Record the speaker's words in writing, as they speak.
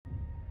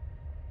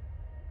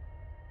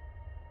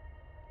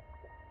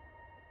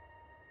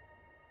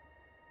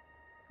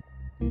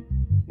And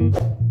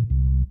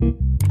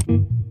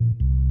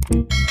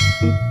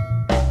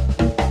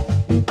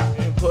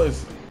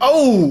plus,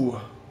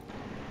 oh!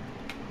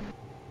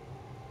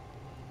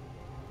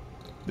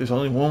 There's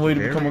only one way to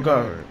become a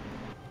god.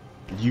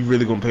 You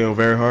really gonna play on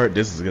very hard?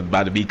 This is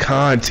about to be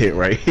content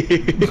right here.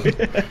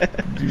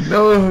 You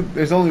know,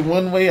 there's only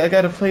one way I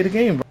gotta play the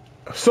game, bro.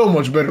 So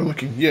much better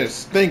looking.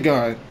 Yes, thank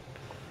God.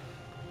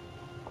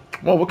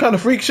 Well, what kind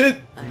of freak shit?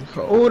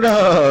 Hold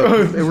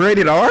up.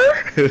 Rated R?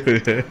 Life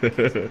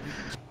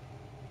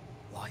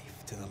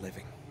to the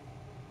living,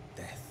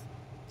 death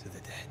to the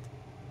dead.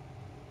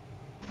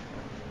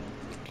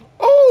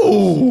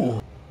 Oh!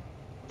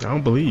 I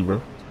don't believe,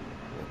 bro.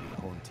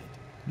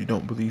 You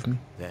don't believe me?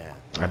 There.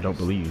 I don't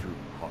believe.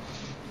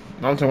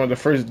 I'm talking about the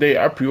first day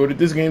I pre-ordered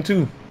this game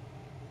too.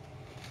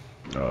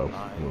 Oh,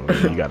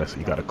 well, you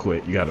gotta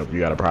quit. You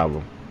got a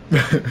problem.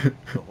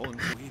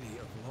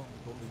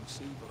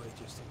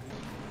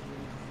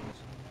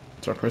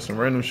 Start pressing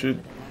random shit.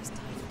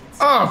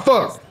 Ah,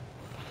 fuck!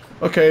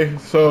 Okay,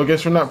 so I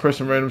guess we're not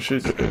pressing random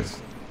shit.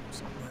 This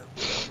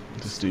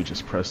dude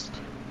just pressed.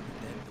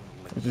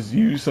 I just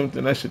used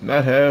something I should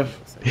not have.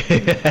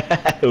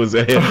 It was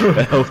a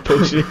health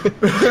potion.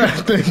 I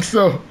think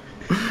so.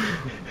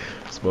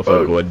 This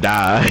motherfucker gonna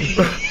die.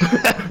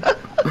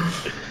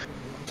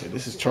 Okay,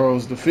 this is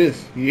Charles V.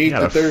 He ate the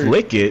Gotta third.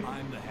 flick it.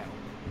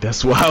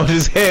 That's wild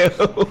as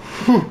hell.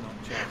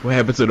 What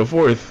happened to the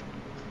fourth?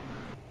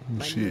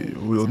 Shit,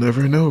 we'll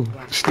never know.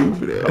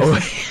 Stupid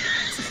ass.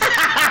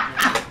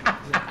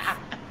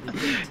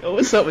 Oh,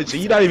 what's up with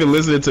you? You're not even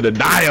listening to the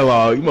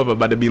dialogue. You motherfucker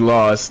about to be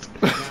lost.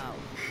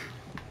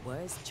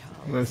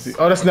 Let's see.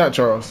 Oh, that's not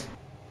Charles.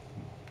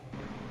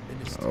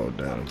 Oh,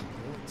 damn.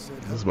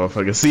 This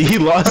motherfucker, see, he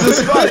lost his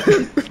spot.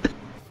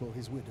 For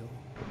his widow,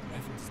 the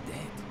Reverend's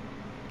dead.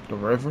 The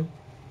Reverend?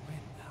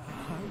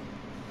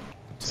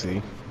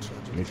 See,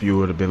 if you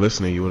would have been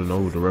listening, you would have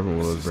known who the Reverend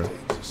was, bro.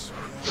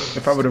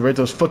 If I would have read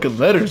those fucking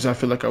letters, I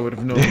feel like I would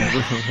have known.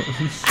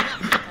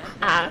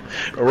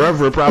 The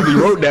Reverend probably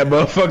wrote that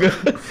motherfucker.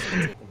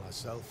 For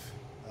myself,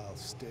 I'll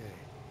stay.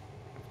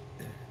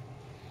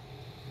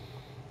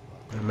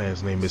 That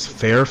man's name is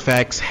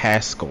Fairfax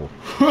Haskell.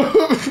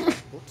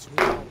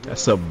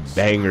 That's a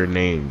banger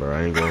name, bro.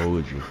 I ain't gonna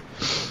hold you.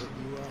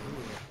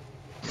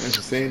 I'm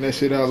just saying that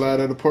shit out loud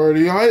at a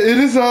party. It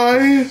is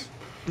I.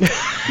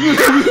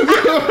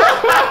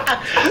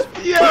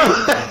 Yo,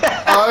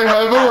 I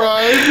have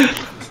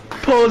arrived.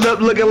 pulled up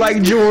looking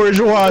like George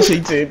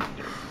Washington.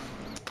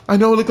 I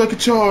know I look like a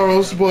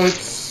Charles, but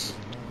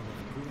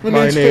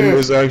My name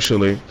is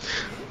actually.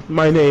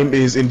 My name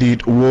is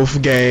indeed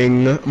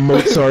Wolfgang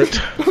Mozart.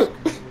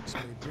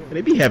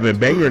 They be having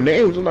banger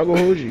names. I'm not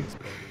gonna hold you.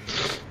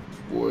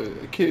 Boy,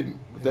 a kid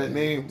with that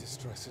name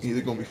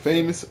either gonna be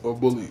famous or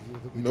bullied.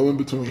 No in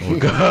between. Oh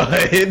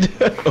God.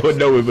 Oh,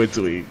 no in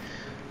between.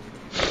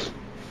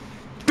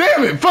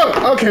 Damn it! Fuck!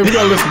 Okay, we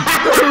gotta listen.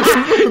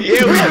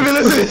 Yeah, we have been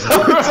listening this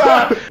whole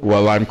time.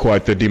 Well, I'm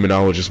quite the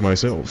demonologist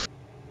myself.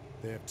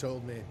 They have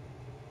told me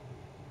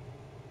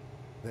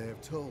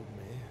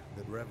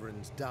that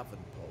Reverend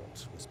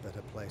Davenport was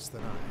better placed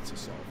than I to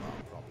solve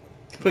our problem.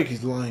 I think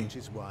he's lying. Which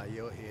is why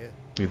you're here.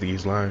 You think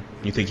he's lying?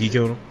 You think he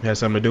killed him? Has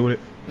something to do with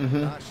it?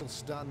 I shall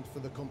stand for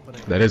the company.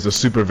 That is a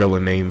super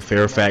villain named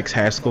Fairfax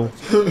Haskell.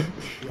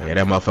 Yeah,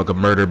 that motherfucker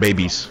murder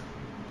babies.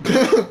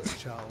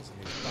 Charles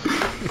and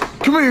his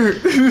Come here.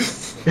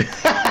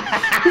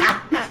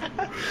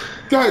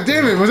 God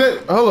damn it! Was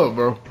that? Hold up,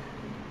 bro.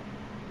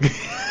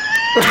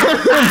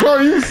 Bro,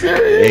 are you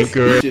serious?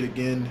 Anchor. Shit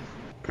again.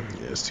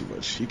 Yeah, it's too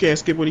much. You can't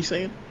skip what he's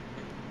saying?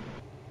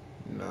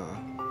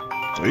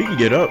 Nah. So you can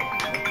get up.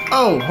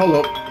 Oh,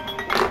 hold up.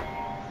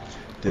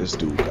 This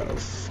dude got a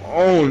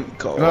phone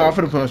call. No, I'm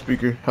finna put on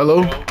speaker.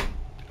 Hello?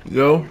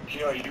 Yo?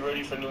 Yeah, are you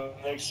ready for the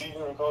next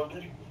season of Call of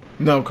Duty?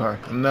 No, Kai.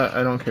 I'm not.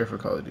 I don't care for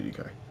Call of Duty,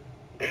 Kai.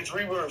 It's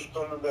Rebirth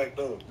coming back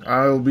though.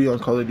 I'll be on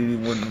Call of Duty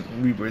when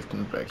Rebirth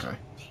comes back, Kai.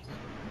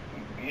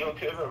 You don't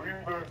care for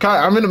Rebirth?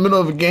 Kai, I'm in the middle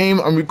of a game.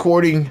 I'm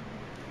recording.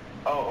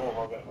 Oh,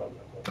 my bad.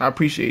 I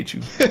appreciate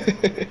you.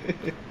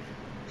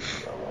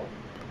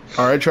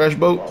 Alright, Trash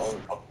Boat?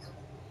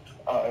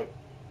 Alright.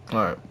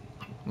 Alright.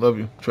 Love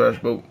you, Trash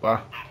Boat.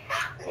 Bye.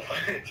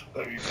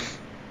 Love you.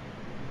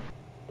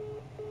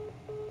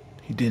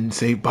 He didn't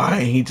say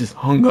bye, he just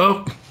hung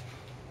up.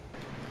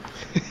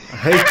 I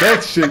hate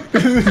that shit.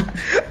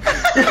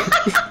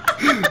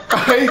 I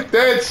hate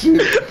that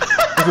shit.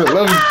 I said,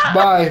 love you,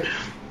 bye.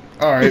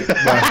 Alright,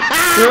 bye.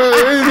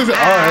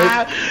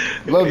 Alright.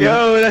 Love you.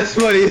 Yo, that's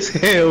funny as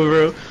hell,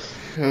 bro.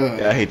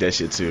 Yeah, I hate that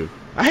shit too.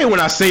 I hate when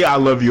I say I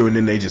love you and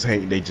then they just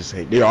hate.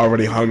 They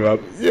already hung up.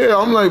 Yeah,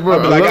 I'm like, bro.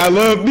 I'm like, I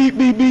love beep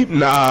beep beep.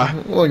 Nah.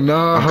 I'm like,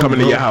 nah. I'm coming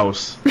to your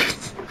house.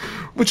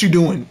 What you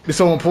doing? It's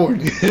so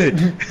important.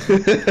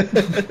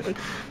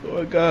 Oh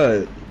my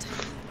God.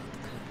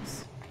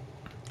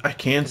 I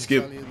can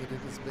skip,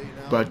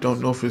 but I don't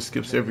know if it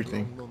skips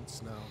everything.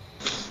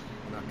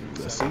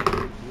 Let's see.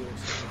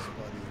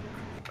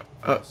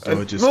 So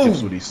it just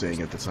skips what he's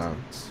saying at the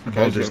time. Okay,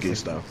 Baldur's okay. Gate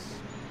style.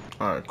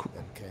 Alright, cool.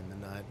 Then came the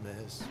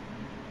nightmares.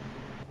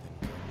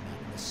 Then came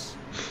madness.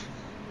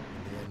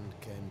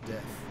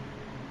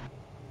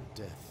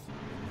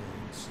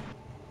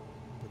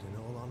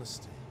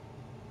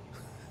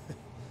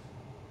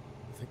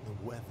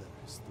 weather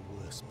is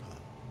the worst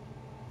part.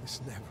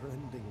 This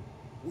never-ending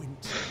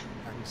winter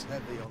hangs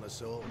heavy on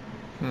us all.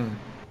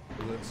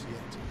 Worse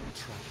yet, it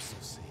traps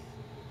us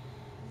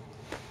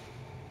here.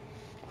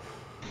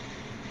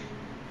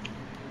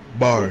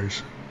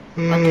 Bars.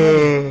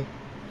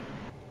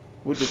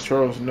 What did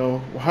Charles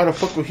know? How the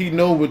fuck would he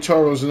know what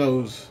Charles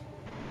knows?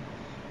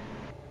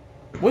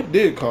 What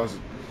did cause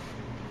it?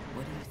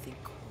 What do you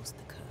think caused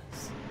the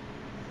curse?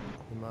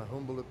 In my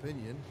humble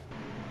opinion,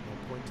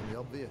 I'll point to the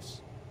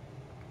obvious.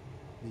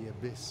 The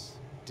abyss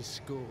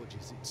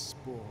disgorges its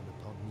spawn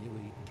upon New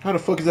Eden. How the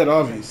fuck is that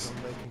obvious? On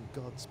making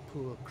God's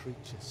poor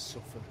creatures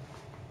suffer.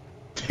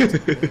 I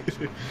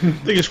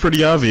think it's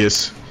pretty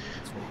obvious.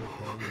 That's what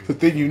we're paying The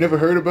thing you never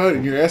heard about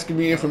and you're asking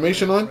me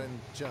information on? friend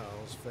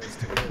Charles faced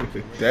to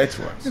work. That's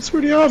why. It's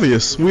pretty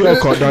obvious. We all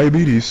caught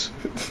diabetes.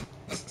 You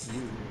have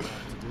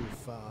to do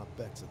far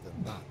better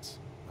than that,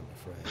 I'm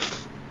afraid.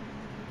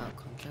 Our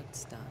contract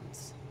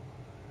stands.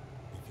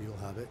 If you'll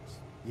have it,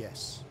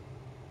 yes.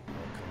 Our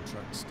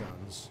contract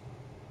stands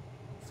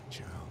for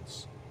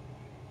Charles.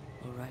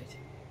 All right.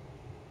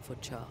 For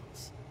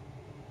Charles.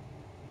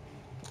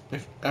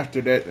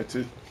 After that, that's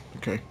it.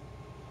 Okay.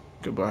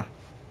 Goodbye.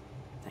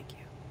 Thank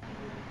you.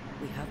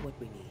 We have what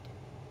we need.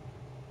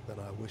 Then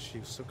I wish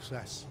you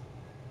success.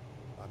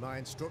 By my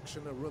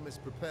instruction, a room is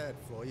prepared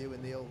for you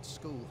in the old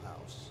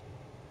schoolhouse.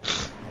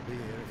 I'll be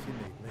here if you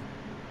need me.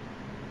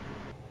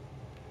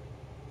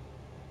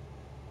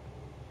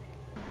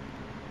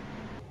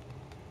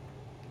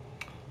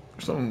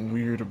 There's something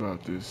weird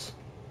about this.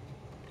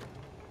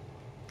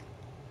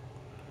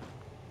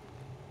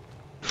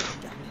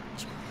 Damn it,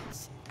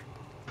 Charles.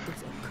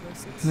 Those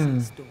accursed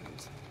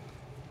sandstorms.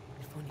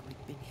 If only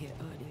we'd been here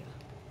earlier.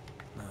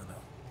 No.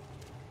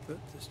 But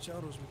as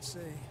Charles would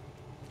say,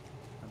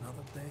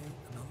 another day,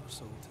 another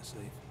soul to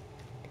save.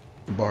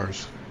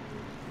 Bars.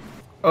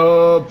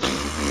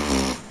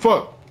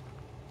 Fuck.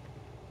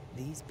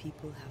 These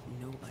people have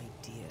no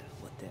idea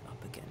what they're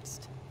up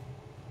against.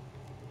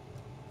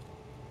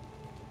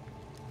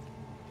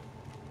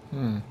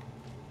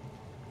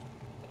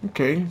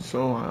 Okay,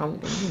 so I'm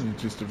getting the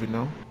gist of it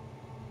now.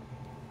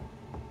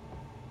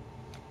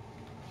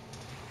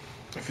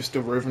 If it's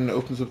the Reverend that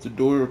opens up the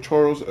door, or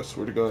Charles, I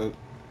swear to God.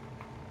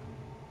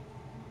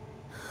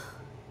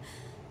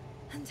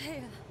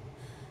 Antea,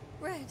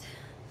 Red.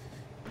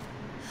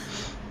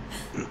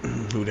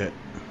 Who that?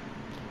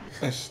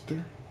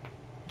 Esther.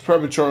 It's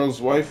probably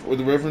Charles' wife or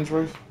the Reverend's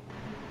wife.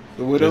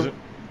 The widow. Is it?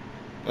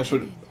 That's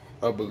what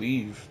I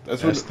believe.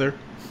 That's what. Esther?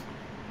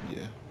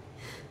 Yeah.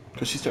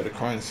 Because she started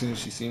crying as soon as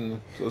she seen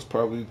them. So it's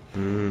probably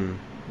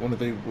one of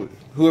they,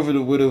 whoever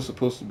the widow's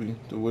supposed to be.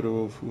 The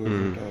widow of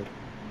whoever died.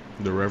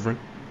 The Reverend?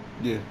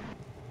 Yeah.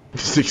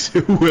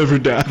 Whoever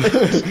died.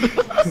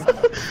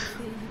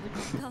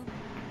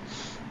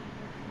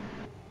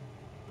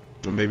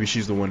 Or maybe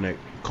she's the one that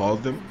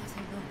called them.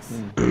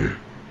 Would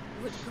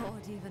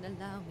God even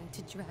allow me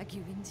to drag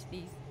you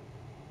into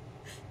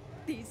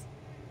these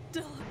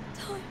dark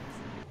times?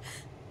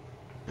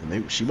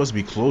 And she must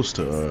be close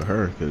to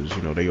her, because,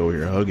 you know, they over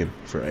here hugging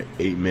for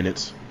 8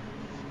 minutes.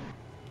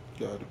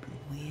 Gotta be.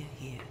 We're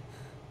here.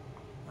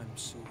 I'm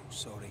so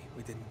sorry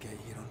we didn't get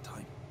here on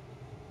time.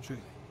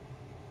 Truly.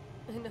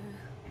 I know.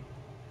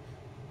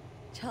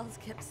 Charles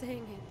kept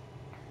saying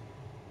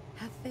it.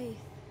 Have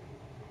faith.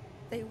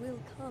 They will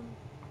come.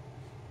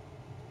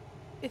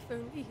 If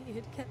only he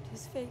had kept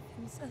his faith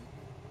himself.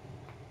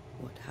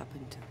 What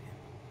happened to him?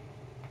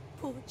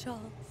 Poor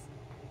Charles.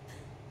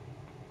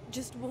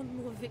 Just one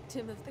more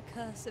victim of the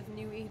curse of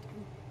New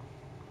Eden.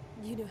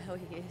 You know how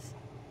he is.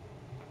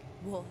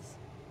 Was.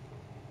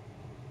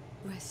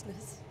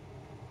 Restless.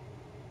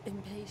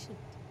 Impatient.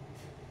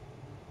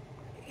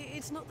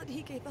 It's not that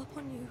he gave up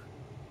on you,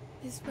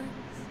 his friends,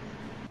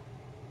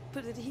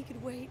 but that he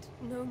could wait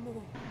no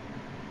more.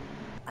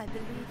 I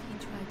believe he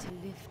tried to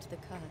lift the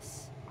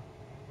curse.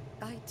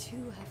 I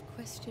too have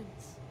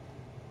questions,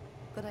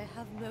 but I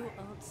have no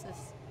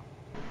answers.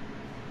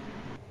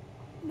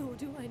 Nor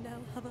do I now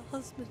have a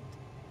husband.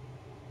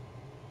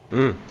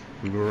 You're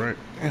right.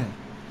 Damn.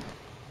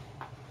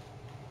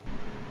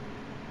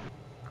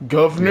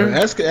 Governor? Yeah,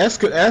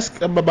 ask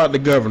him about the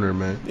governor,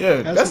 man.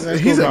 Yeah, Ask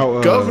he's him a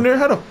about, governor?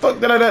 How the fuck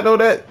did I not know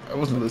that? I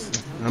wasn't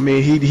listening. I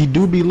mean, he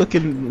do be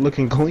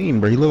looking clean,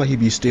 bro. He look like he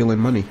be stealing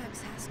money.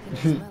 Perhaps Haskell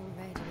is well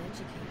read and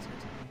educated,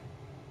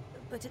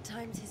 but at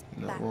times his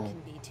back wrong. can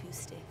be too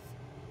stiff.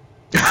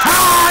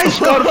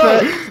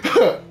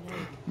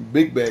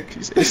 Big back.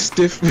 It's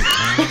stiff.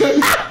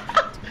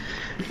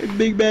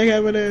 Big bag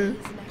having a.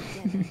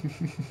 He's an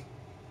academic.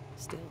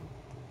 Still,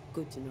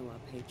 good to know our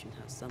patron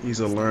has some. He's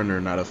a learner,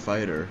 not a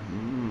fighter.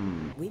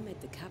 We met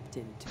the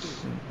captain too,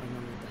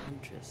 along with the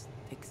huntress,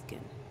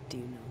 Thickskin. Do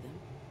you know them?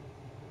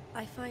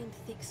 I find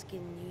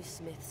thick-skinned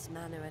Newsmith's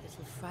manner a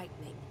little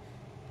frightening,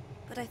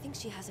 but I think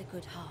she has a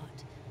good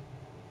heart.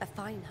 A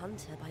fine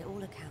hunter by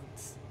all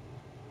accounts.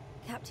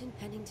 Captain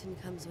Pennington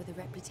comes with a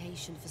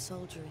reputation for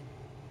soldiering.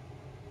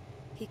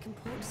 He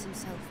comports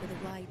himself with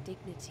a wide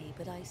dignity,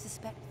 but I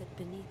suspect that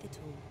beneath it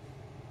all,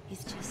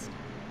 he's just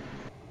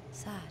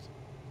sad.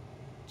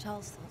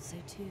 Charles thought so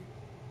too.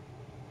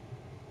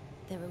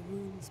 There are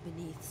wounds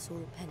beneath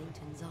Saul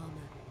Pennington's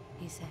armor,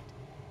 he said.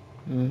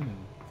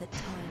 That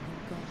time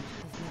and God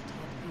have not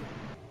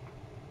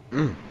yet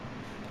healed.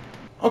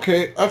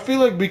 Okay, I feel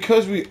like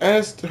because we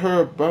asked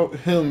her about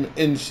him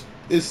and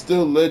it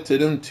still led to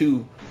them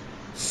two,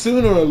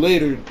 sooner or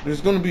later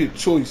there's gonna be a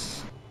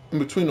choice in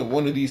between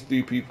one of these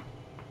three people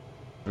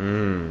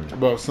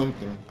about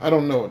something. I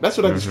don't know. That's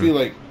what I just feel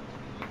like.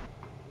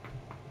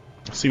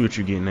 I see what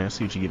you're getting at. I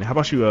see what you're getting at. How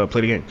about you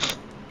play the game?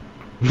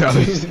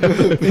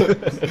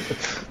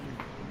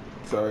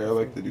 Sorry, I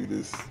like to do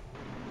this.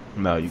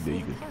 No, you good.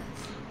 You good.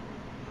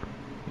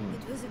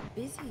 It was a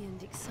busy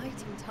and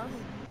exciting time.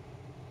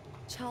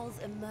 Charles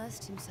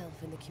immersed himself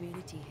in the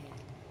community here.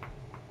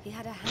 He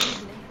had a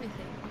hand in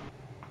everything.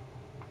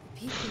 The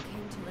people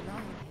came to rely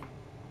on him.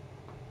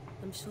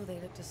 I'm sure they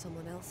look to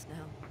someone else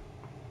now,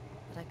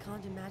 but I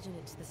can't imagine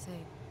it's the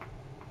same.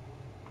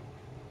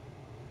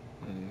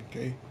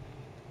 Okay.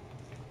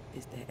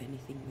 Is there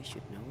anything we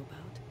should know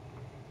about?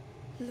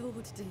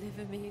 Lord,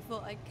 deliver me,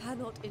 for I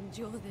cannot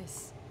endure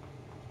this.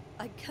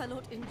 I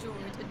cannot endure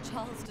it, and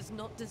Charles does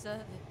not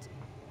deserve it.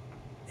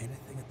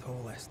 Anything at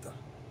all, Esther.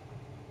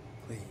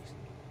 Please.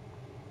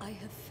 I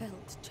have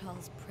felt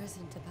Charles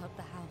present about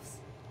the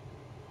house.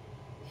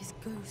 His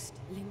ghost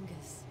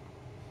lingers.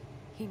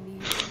 He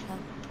needs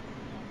help.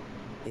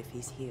 If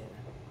he's here,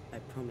 I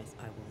promise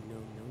I will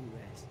know no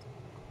rest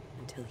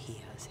until he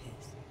has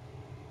his.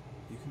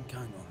 You can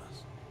count on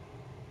us.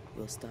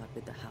 We'll start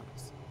with the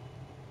house.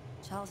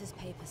 Charles's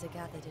papers are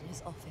gathered in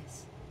his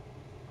office.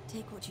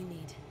 Take what you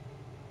need.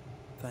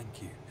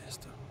 Thank you,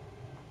 Esther.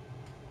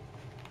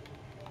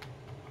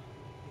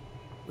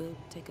 We'll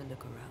take a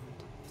look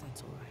around, if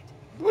that's all right.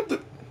 What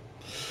the?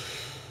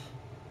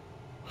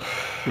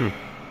 I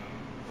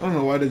don't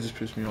know why that just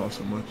pissed me off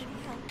so much.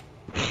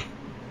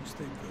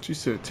 Stay put. She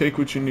said, take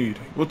what you need.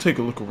 We'll take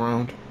a look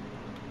around.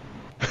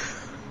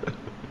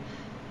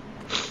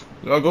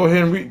 Y'all go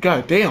ahead and read.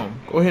 God damn.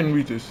 Go ahead and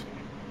read this.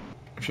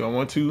 If y'all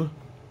want to.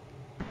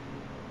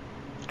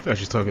 I thought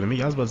she was talking to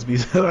me. I was about to be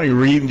like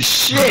reading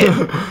shit.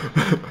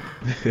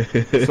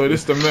 So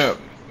this the map.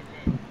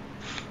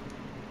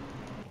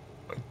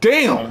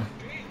 Damn.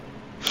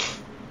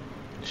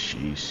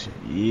 Sheesh.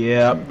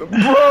 Yep.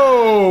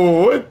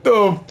 Bro, what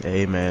the?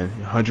 Hey man,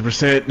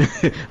 100%.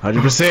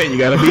 100%. You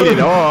gotta beat it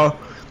all.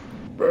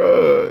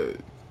 Bruh.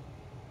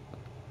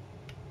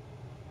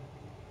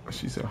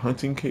 She said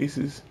hunting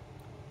cases.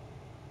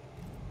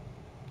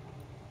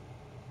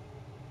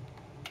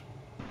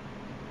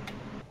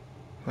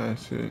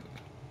 That's it.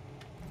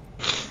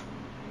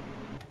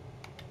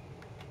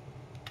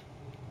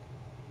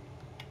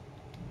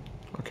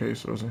 Okay,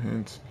 so those are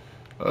hints.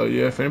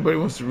 Yeah, if anybody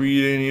wants to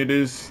read any of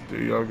this,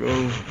 there y'all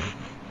go.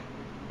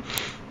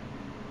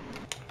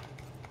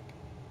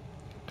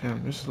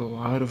 Damn, this is a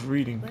lot of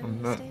reading. Where I'm will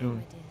you not stay, doing.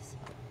 my dears?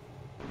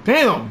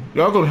 Damn,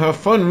 y'all gonna have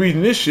fun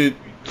reading this shit.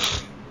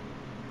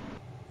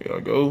 Here y'all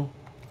go.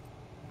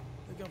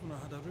 The governor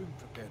had a room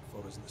prepared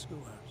for us in the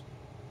schoolhouse.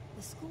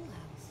 The schoolhouse.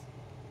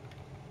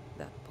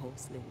 That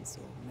porcelain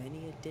saw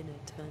many a dinner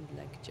turned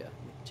lecture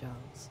with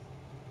Charles.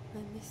 I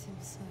miss him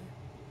so.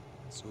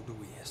 So do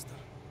we, Esther.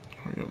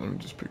 Hurry up, let me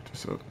just pick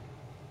this up.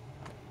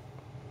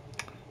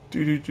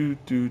 Do.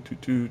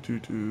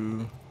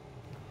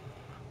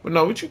 But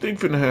now, what you think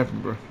finna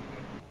happen, bro?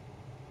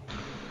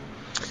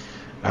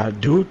 I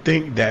do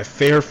think that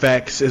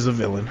Fairfax is a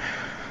villain.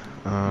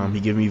 He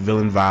give me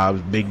villain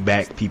vibes. Big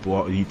back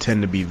people, you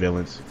tend to be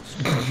villains.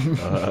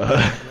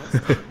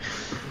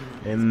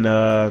 And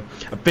I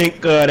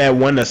think that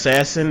one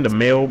assassin, the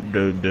male,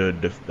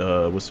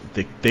 what's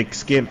thick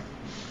skin.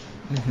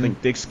 I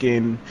think thick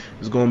skin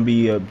is gonna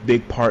be a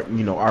big part,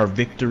 you know, our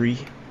victory.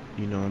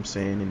 You know what I'm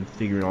saying, and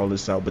figuring all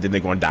this out. But then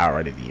they're gonna die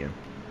right at the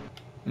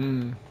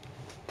end.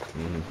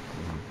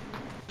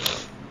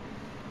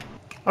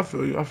 I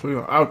feel you.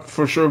 I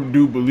for sure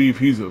do believe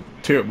he's a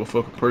terrible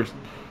fucking person.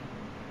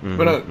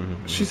 But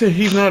she said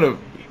he's not a.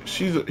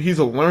 He's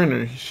a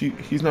learner.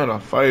 He's not a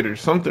fighter.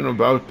 Something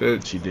about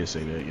that. She did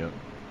say that, yeah.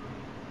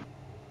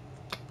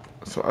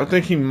 So I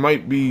think he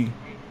might be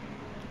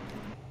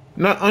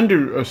not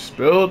under a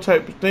spell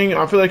type of thing.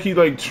 I feel like he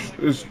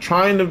is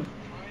trying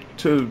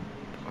to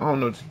I don't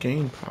know, to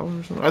gain power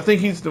or something. I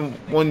think he's the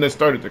one that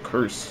started the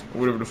curse or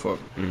whatever the fuck.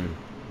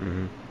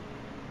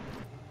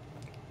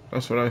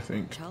 That's what I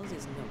think.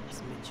 Charles's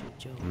notes mention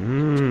Joe.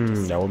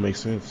 That would make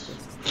sense.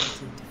 Verses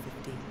 13 to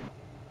 15.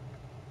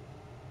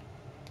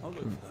 I'll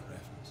look for that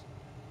reference.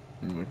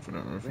 Let me look for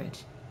that Red,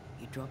 reference.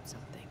 he dropped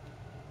something.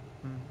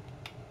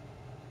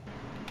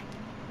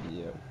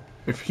 Yeah.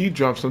 If he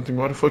dropped something,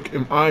 why the fuck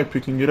am I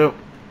picking it up?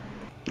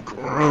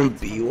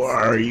 Grumpy, why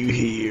are you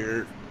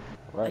here?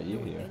 Why are you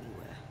Not here?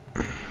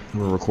 anywhere.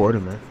 We're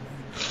recording, man.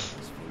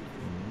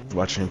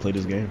 Watching him play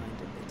this game. Reminded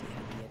that he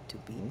had yet to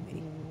beat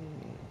me.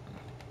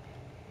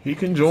 He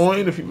can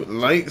join if he would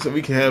like, so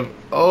we can have.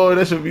 Oh,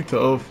 that should be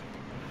tough.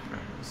 You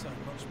sound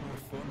much more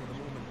fun at the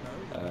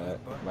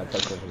moment now. My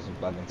text wasn't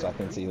plugged in, so I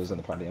couldn't see who was in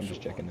the party. I'm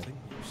just checking it.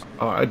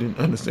 Oh, I didn't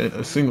understand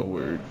a single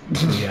word.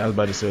 Yeah, I was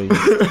about to say.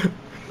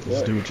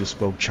 This dude just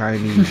spoke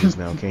Chinese just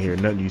now. Can't hear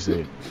nothing you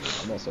said.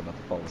 I'm also about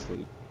to fall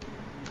asleep.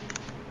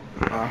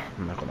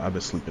 I'm not gonna. I've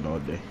been sleeping all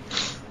day.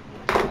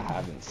 I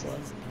haven't slept.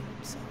 These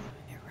notes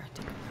are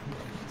erratic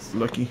rumblings.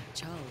 Lucky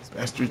Charles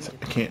bastards,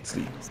 I can't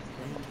sleep.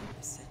 plaguing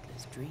the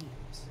settlers'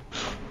 dreams.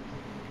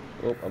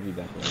 Oh, I'll be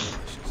back.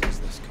 Malicious as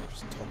this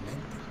curse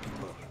tormenting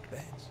people on their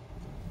beds.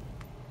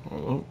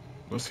 Oh,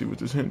 let's see what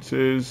this hint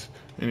says.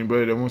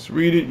 Anybody that wants to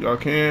read it, y'all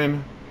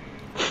can.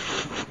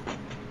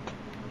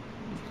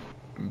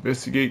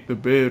 Investigate the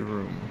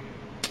bedroom.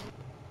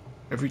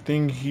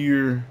 Everything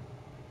here.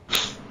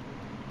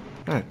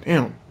 God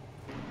damn.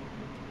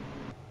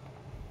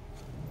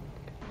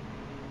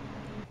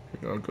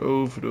 Here y'all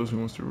go for those who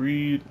wants to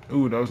read.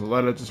 Ooh, that was a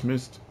lot I just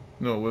missed.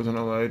 No, it wasn't.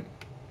 I lied.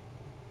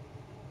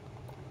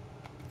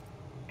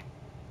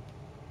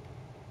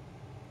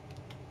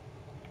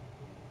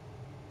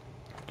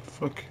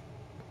 Fuck.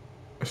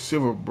 A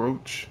silver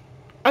brooch.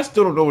 I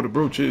still don't know what a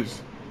brooch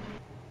is.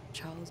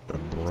 Charles A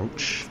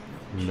brooch?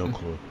 No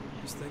clue.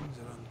 These things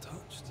are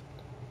untouched.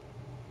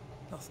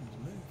 Nothing's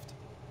moved.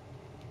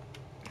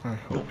 I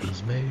hope.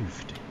 Nothing's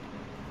moved.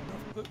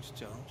 Enough books,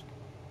 Charles.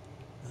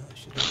 I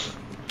should have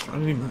I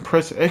didn't even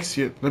press X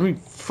yet. Let me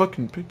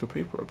fucking pick the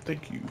paper up.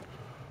 Thank you.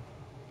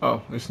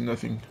 Oh, it's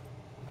nothing.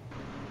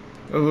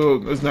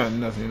 It's not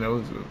nothing. That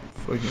was a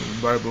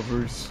fucking Bible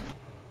verse.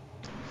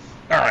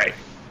 Alright.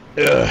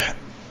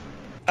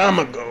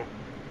 I'ma go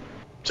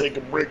take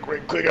a break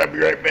right quick. I'll be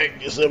right back.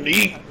 Get something to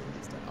eat.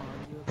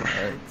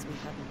 Alright.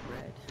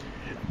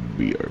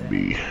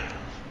 BRB.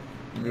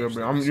 You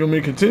want me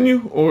to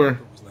continue, or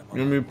you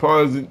want me to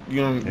pause it?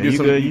 You want to Yeah, get you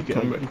something good. to You eat,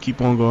 come can back?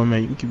 keep on going,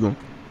 man. You can keep going.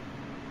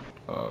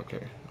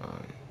 Okay.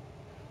 Alright.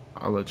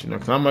 I'll let you know,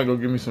 because I might go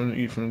get me something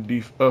to eat from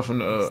the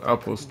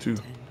outpost too.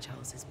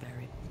 Charles is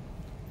buried.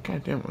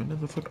 God damn,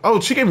 another fuck. Oh,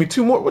 she gave me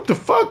 2 more. What the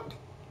fuck?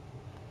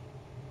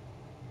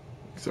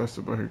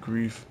 Exhausted by her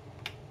grief.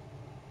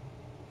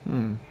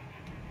 Poor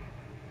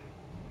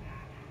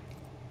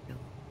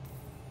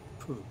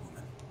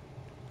woman.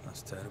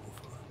 That's terrible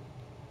for her.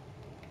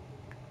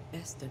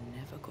 Esther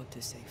never got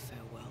to say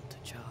farewell to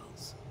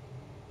Charles.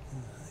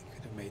 They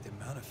could have made him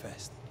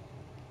manifest.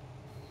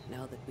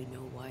 Now that we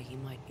know why he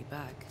might be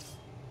back,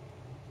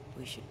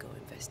 we should go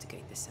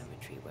investigate the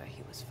cemetery where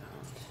he was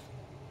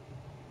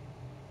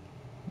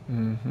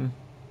found.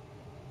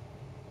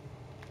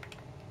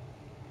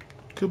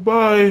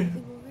 Goodbye.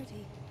 Anything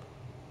already?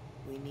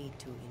 We need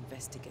to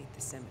investigate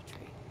the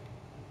cemetery.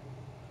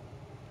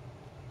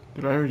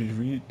 Did I already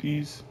read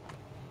these?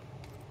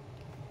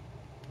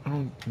 I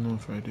don't know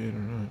if I did or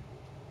not.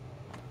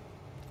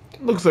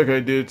 Looks like I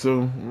did,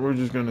 so we're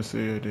just gonna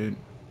say I did.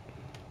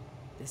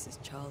 This is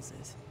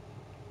Charles's.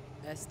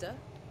 Esther,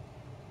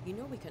 you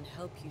know we can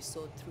help you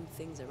sort through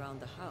things around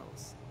the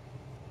house.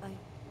 I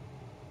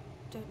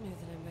don't know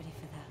that I'm ready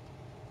for that.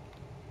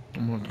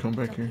 I'm gonna come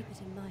But back I'll here. keep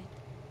it in mind.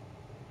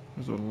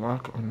 There's a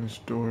lock on this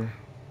door.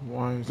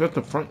 Why? Is that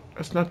the front?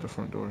 That's not the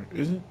front door,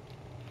 is it?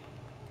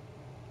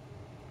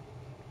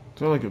 Is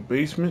that like a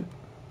basement?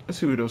 Let's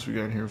see what else we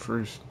got in here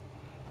first.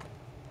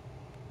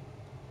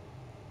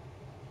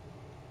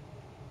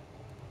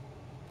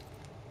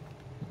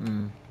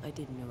 I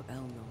didn't know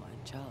Eleanor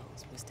and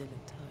Charles were still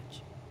in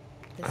touch.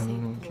 The I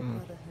don't know, St. Paul John.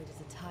 Brotherhood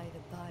is a tie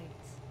that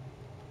binds.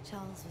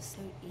 Charles was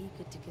so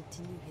eager to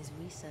continue his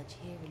research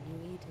here in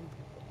New Eden.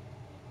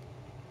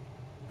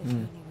 If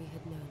only we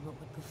had known what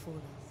would befall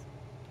us.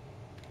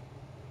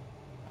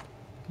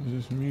 Is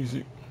this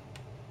music?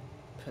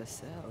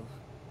 Purcell,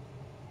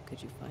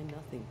 could you find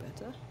nothing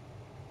better?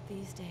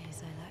 These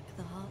days I lack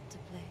the heart to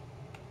play.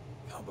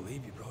 Can't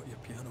believe you brought your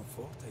piano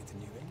forte to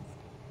New England.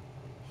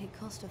 It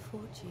cost a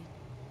fortune.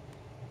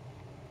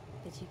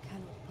 But you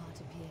cannot part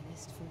a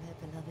pianist from their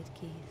beloved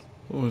keys.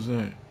 What was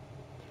that?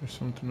 There's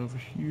something over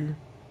here.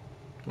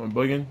 Am I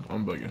bugging?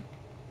 I'm bugging.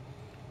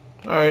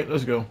 Alright,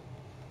 let's go.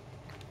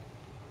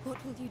 What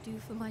will you do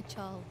for my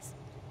Charles?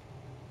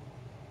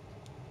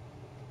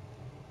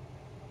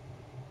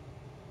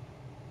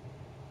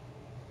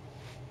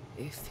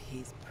 If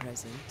he's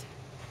present,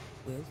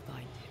 we'll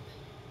find him.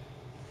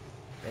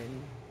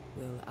 Then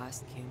we'll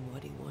ask him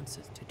what he wants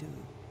us to do.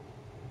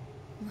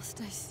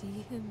 Must I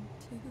see him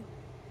too?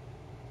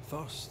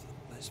 First,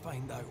 let's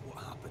find out what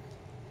happened.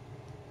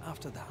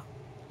 After that,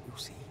 we'll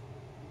see.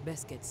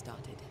 Best get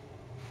started.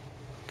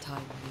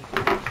 Time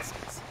may be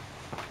essence.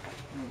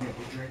 Get a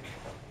drink.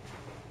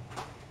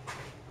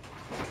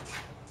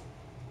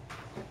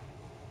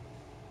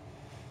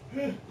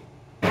 You'll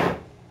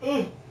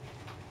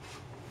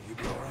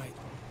be alright.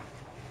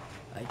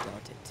 I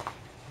doubt it,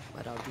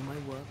 but I'll do my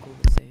work all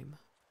the same.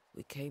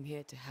 We came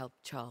here to help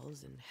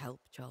Charles and help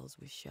Charles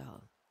with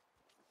Charles.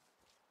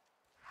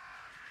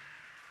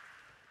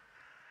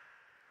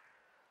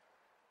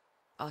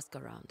 Ask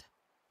around.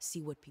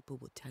 See what people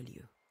will tell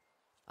you.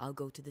 I'll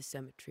go to the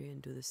cemetery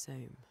and do the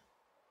same.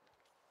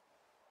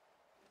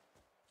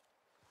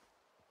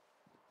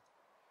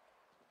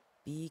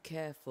 Be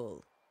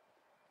careful.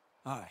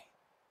 Aye.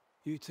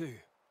 You too.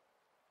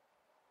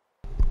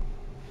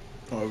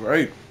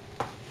 Alright.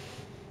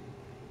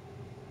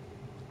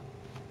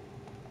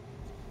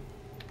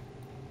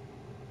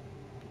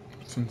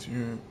 Since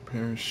your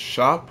parents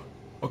shop,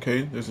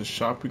 okay, there's a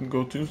shop we can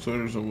go to, so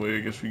there's a way I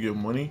guess we get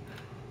money.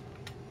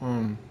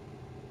 Alright,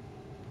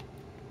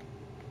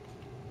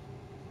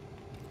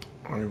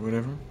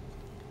 whatever.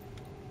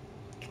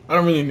 I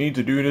don't really need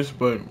to do this,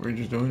 but we're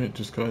just doing it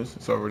just cause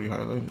it's already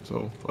highlighted,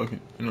 so fuck it,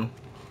 you know.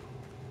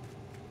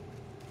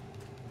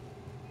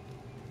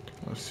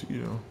 Let's see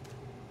though.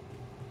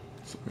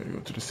 So we gotta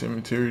go to the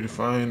cemetery to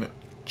find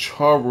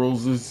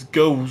Charles's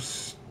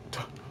ghost.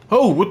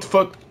 Oh, what the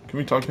fuck? Can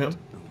we talk to him? Out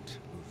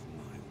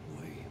of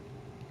my way.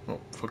 Oh,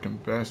 fucking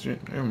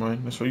bastard. Never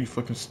mind. That's why you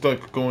fucking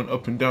stuck going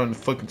up and down the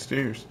fucking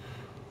stairs.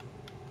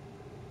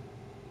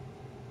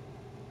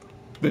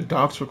 The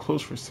docks were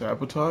closed for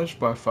sabotage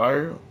by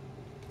fire.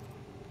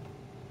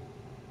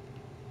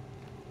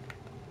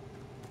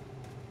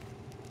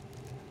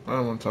 I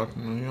don't want to talk to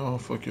none of y'all.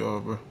 Fuck y'all,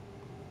 bro.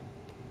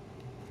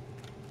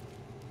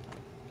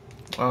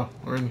 Oh,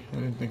 really? I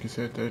didn't think he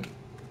said that.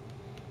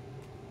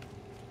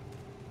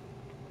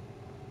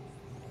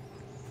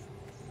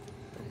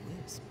 The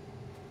wisp.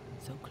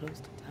 So close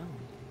to town.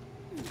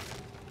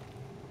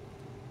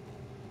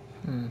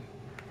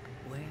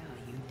 Where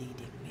are you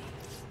leading me?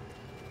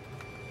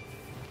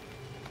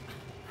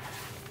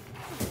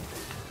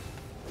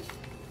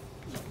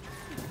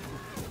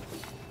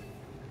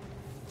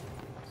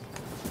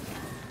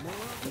 More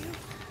of you?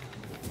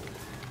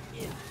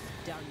 Yeah,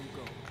 down you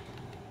go.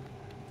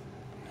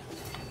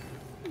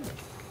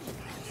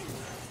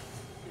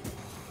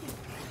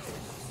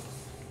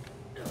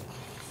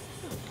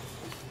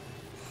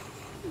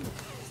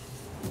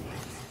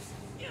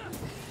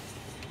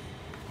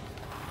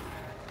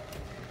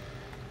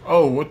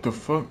 Oh, what the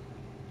fuck?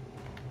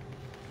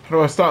 How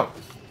do I stop?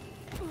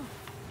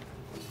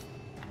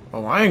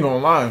 Oh, I ain't gonna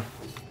lie.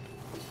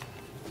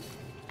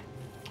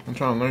 I'm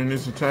trying to learn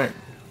this attack.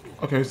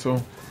 Okay,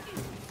 so.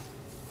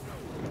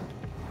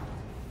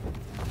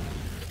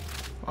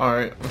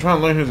 Alright, I'm trying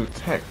to learn his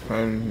attack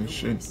pattern and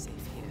shit. Safe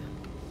here.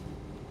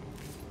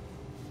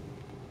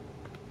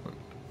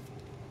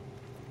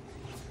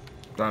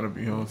 Gotta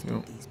be healthy.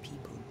 Yo. These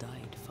people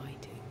died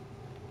fighting.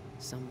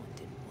 Someone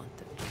didn't want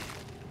them.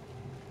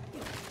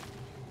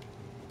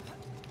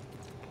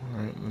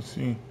 Alright, let's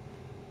see.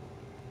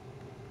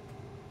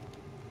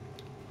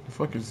 The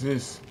fuck is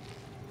this?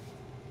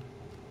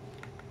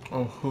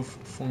 Oh, hoof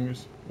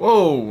fungus.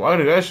 Whoa, why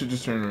did that shit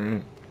just turn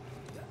around?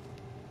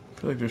 I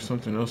feel like there's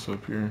something else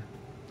up here.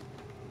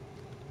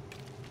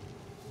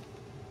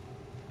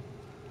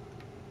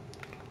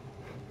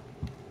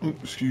 Ooh,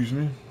 excuse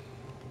me.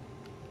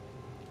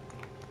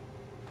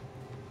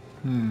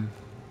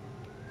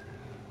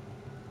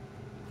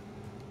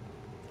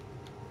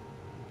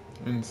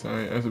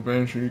 Inside, as a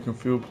banisher, you can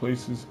feel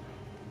places.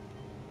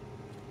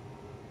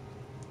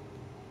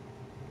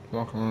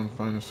 Walk around and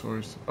find a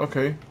source.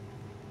 Okay.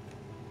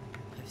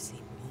 I've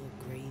seen more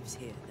graves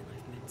here than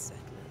I've met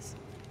settlers.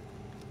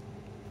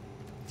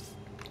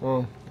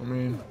 Well, I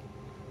mean,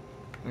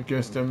 I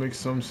guess that makes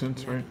some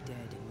sense, Many right? dead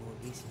in more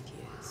recent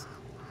years.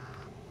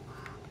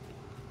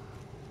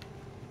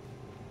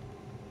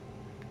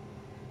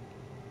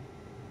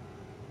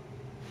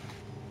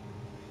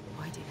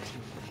 Why didn't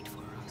you wait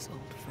for us,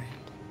 old friend?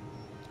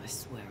 I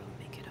swear I'll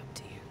make it up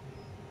to you.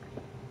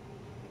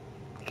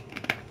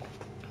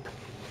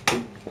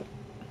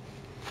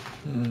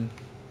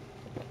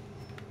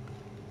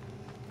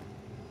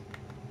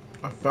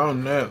 I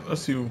found that.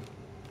 Let's see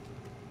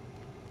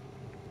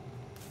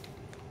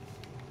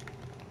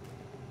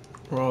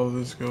where all of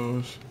this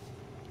goes.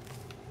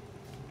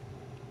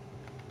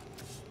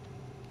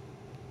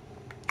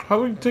 How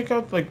do we take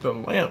out, like, the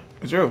lamp?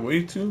 Is there a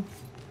way to?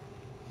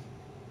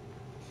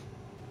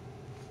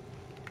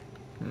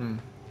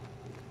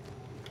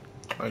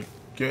 I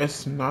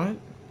guess not.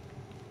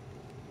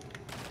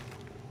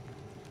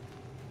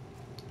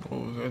 Oh,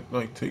 was that,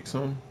 like, take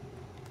some?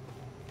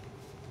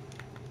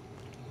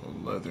 Oh,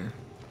 leather.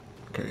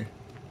 Okay.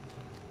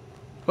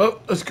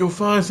 Well, let's go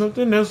find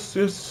something else,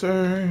 yes,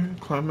 sir.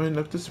 Climbing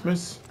up this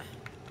mess.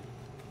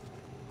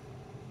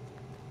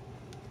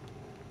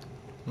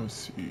 Let's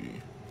see.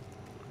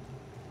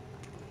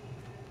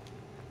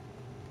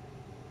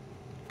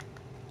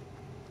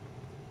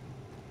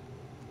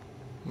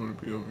 Want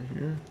to be over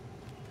here?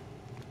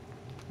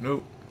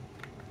 Nope.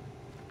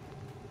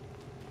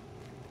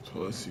 So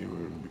let's see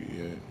where it'll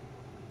be at.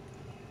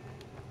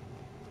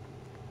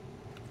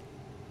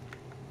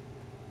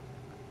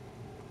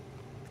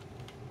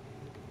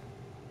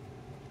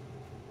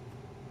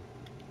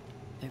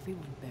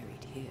 Everyone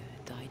buried here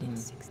died in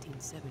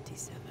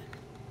 1677.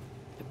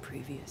 A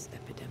previous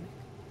epidemic.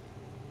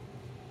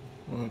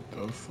 What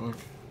the fuck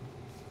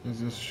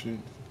is this shit?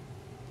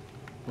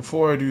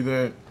 Before I do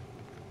that,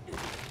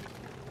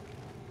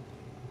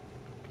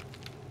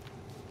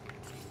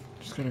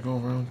 just gonna go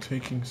around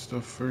taking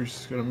stuff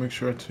first. Gotta make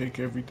sure I take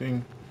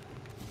everything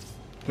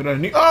that I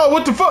need. Oh,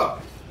 what the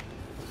fuck?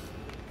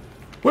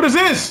 What is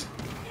this?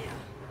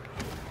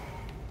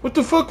 What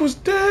the fuck was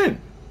that?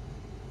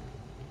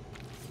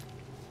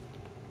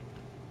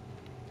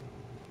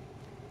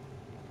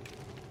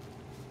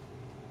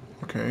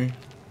 Okay.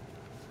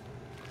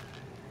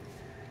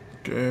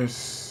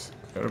 guess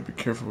gotta be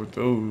careful with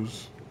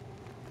those.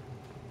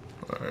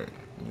 Alright,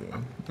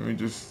 yeah. Let me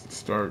just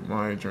start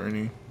my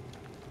journey.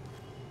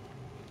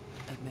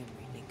 A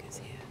memory lingers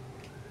here.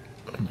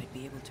 I might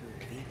be able to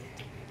reveal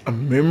it. A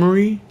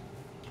memory?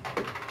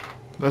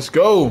 Let's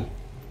go.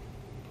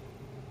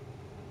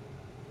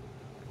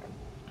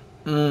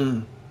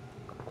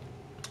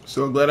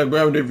 So glad I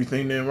grabbed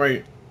everything then,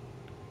 right?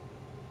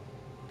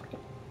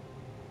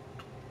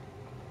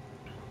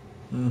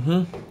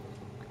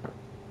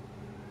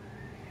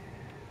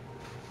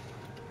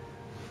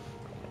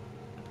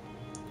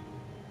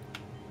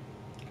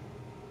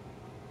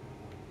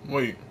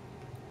 Wait.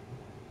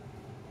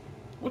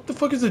 What the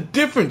fuck is the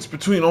difference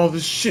between all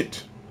this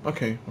shit?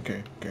 Okay.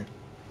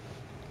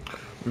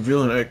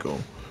 Reveal an echo.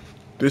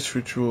 This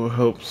ritual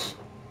helps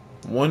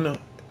one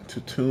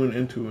to tune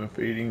into a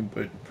fading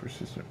but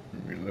persistent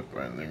memory left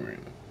by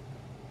lingering.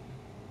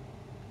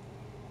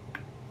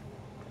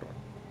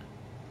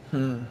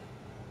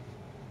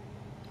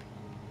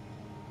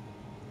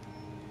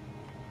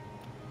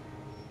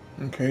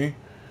 Okay.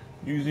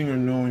 Using or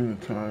knowing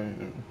the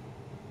time.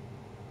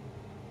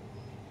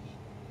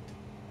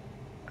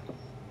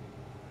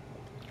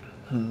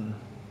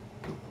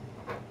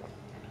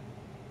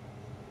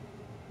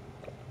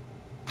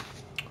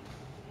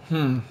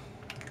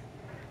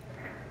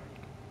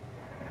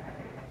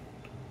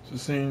 It's the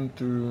same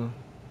through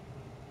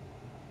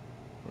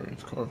where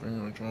it's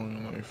carving or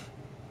drawing a life.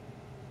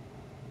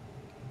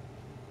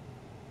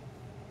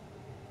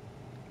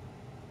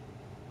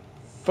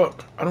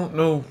 Fuck, I don't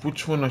know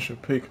which one I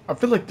should pick. I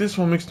feel like this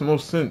one makes the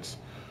most sense.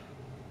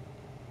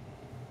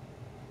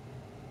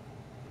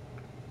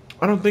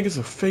 I don't think it's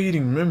a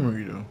fading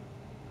memory though.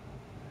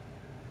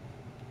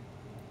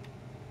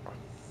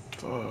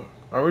 Fuck. Alright,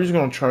 we're just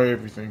gonna try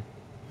everything.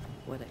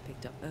 What I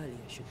picked up earlier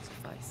should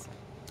suffice.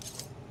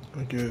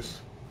 I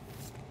guess.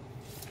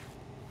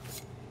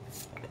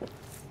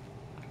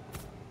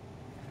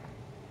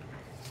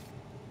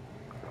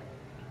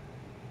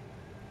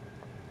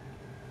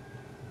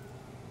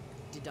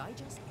 Did I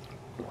just...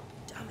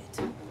 Damn it.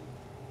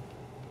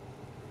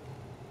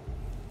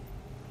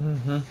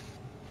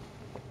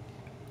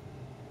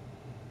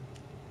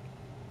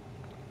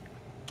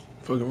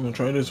 Fuck it, we're gonna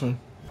try this one.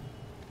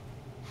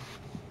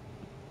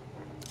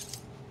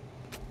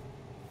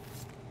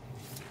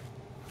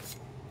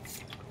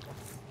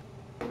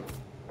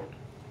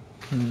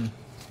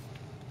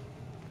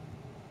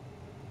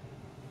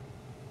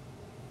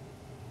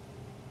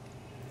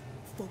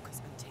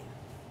 Focus, Antea.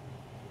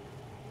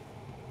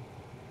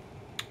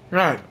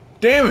 Right.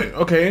 Damn it.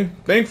 Okay.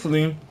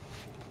 Thankfully.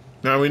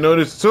 Now we know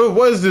this. So it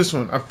was this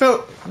one. I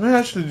felt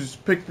I should have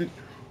just picked it.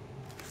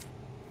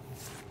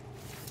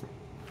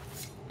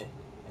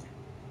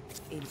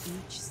 In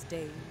each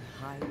stain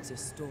hides a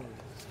story.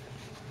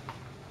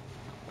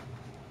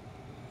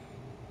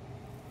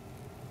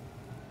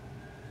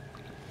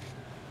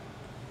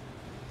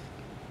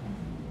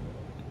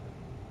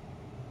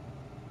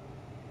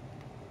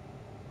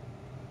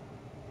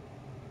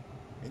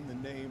 In the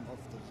name of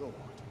the Lord,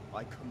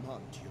 I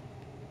command you.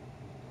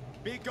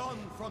 Be gone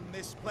from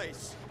this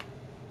place.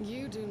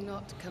 You do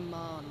not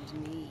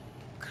command me,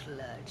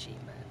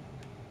 clergyman.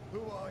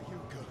 Who are you,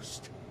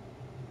 ghost?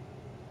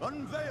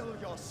 Unveil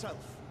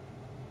yourself.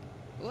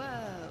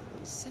 Well,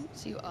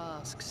 since you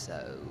ask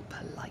so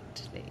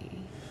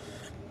politely.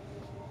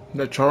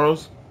 That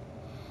Charles?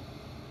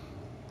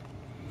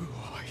 Who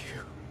are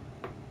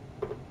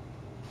you?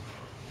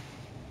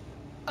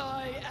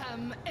 I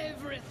am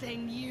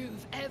everything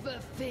you've ever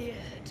feared.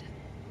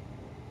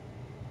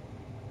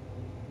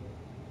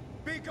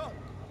 Be gone.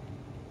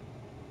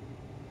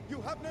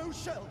 You have no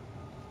shell,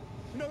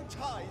 no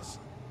ties,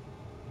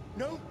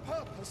 no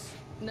purpose.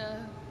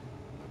 No,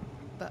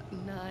 but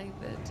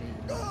neither do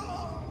you.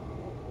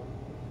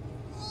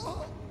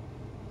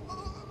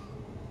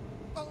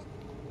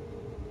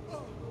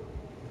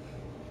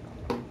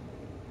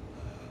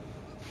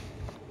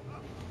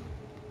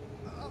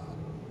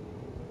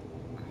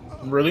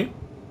 Really?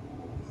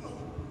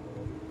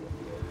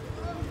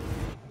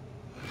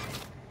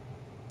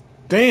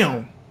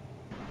 Damn.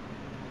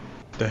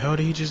 The hell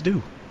did he just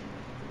do?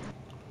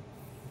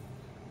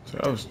 So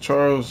that was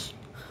Charles.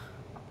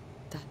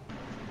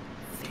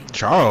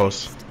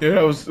 Charles. Yeah,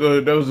 that was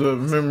a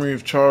memory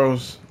of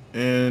Charles,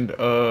 and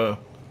it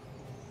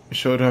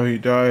showed how he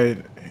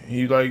died.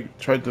 He like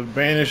tried to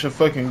banish a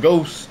fucking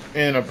ghost,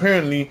 and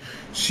apparently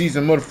she's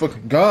a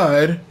motherfucking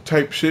god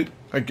type shit.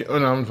 Oh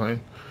no, I'm playing.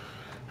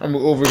 I'm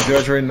over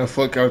exaggerating the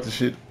fuck out the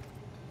shit.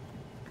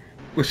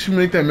 Would she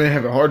make that man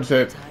have a heart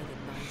attack?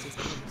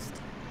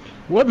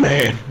 What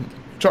man?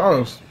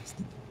 Charles.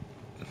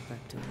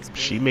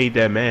 She made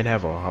that man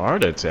have a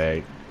heart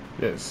attack.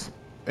 Yes.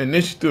 And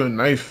then she threw a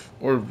knife,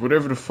 or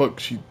whatever the fuck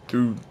she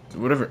threw,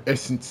 whatever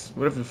essence,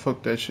 whatever the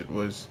fuck that shit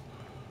was.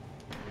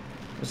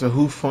 It's a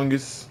hoof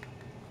fungus.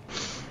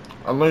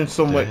 I learned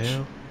so much.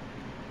 Hell?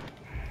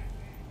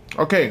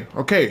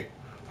 Okay.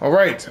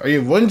 Alright, I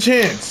have one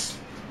chance.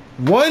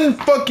 One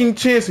fucking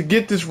chance to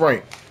get this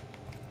right.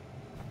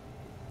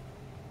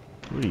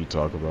 What are you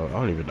talking about?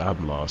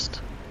 I'm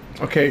lost.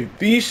 Okay,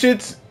 these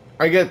shits.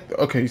 I get.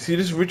 Okay, see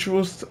this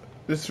ritual.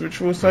 This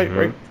ritual site,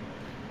 right?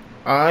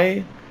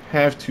 I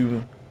have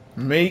to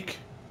make.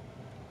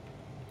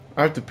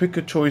 I have to pick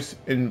a choice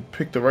and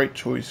pick the right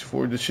choice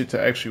for the shit to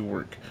actually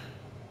work.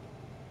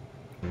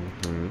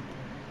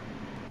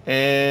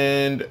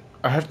 And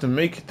I have to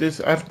make this.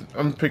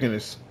 I'm picking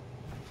this.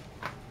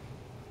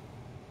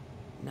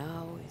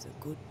 Now is a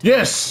good time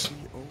Yes! to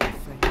be old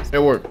friends.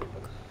 It worked.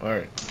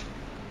 Alright.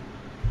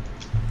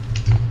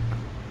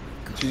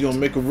 She's gonna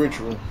make a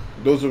ritual.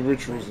 Those are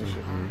rituals and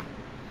shit.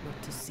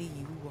 Not to see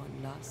you one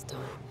last time.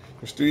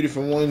 There's 3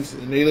 different ones,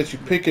 and they let you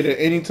pick it at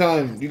any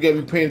time. You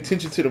gotta be paying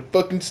attention to the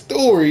fucking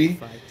story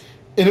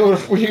in order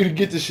for you to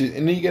get the shit.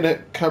 And then you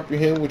gotta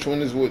comprehend which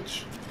one is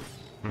which.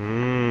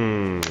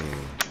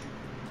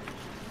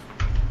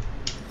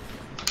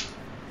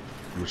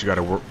 But you got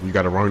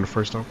it wrong the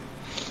first time.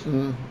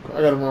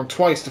 I got it wrong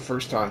twice the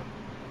first time.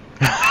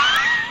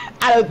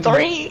 Out of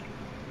 3.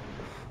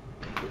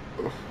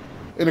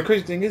 And the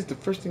crazy thing is, the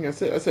first thing I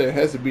said it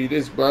has to be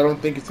this, but I don't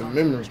think it's a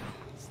memory.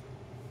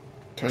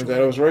 Turns out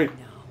I was right.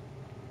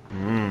 I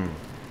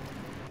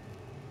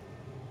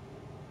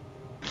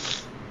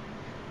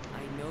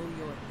know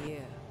you're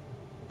here.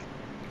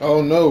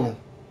 Oh no.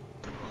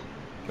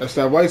 That's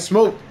that white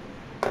smoke.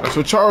 That's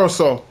what Charles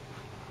saw.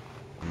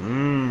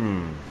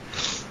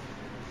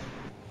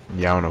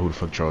 Yeah, I don't know who the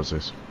fuck Charles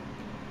is.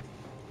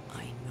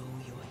 I know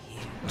you're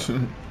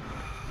here.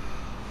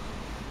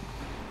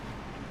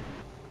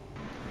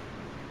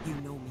 You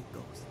know me,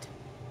 Ghost.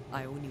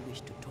 I only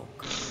wish to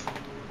talk.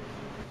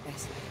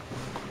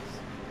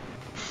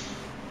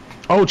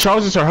 Oh,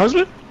 Charles is her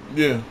husband?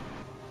 Yeah.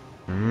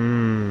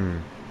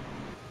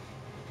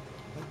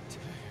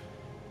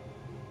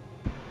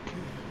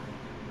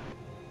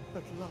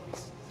 At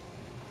last.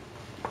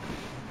 Oh,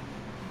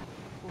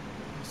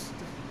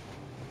 Mister.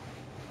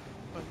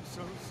 I'm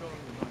so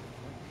sorry, my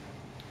friend.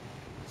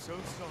 So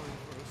sorry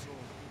for us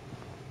all.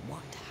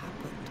 What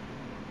happened?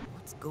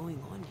 What's going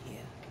on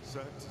here?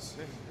 Sad to say,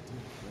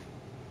 dear friend.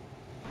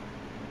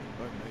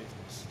 I made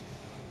a mistake.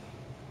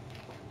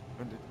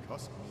 And it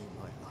cost me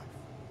my life.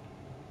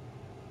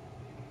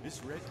 Miss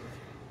Redwood,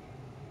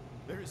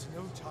 there is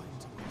no time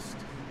to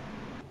waste.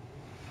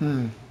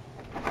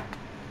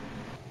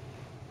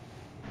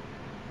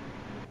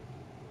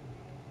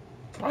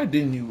 Why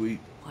didn't you wait?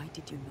 Why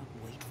did you not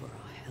wait for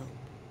our help?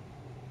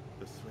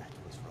 The threat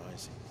was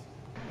rising.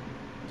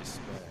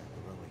 Despair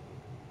growing.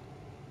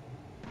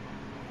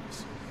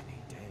 So many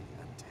dead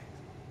and dead.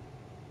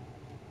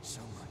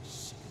 So much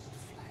sickened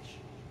flesh.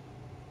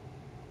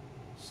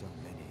 So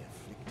many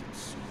afflicted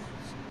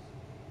souls.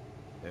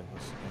 There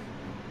was no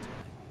more time.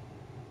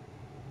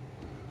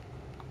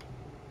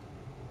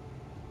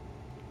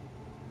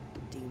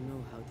 Do you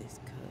know how this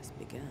curse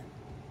began?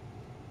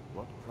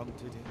 What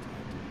prompted it, I do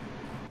not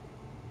know.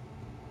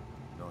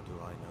 Nor do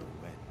I know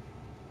when.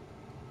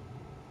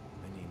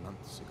 Many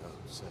months ago,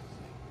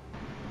 certainly.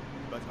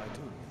 But I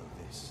do know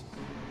this.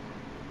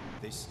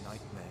 This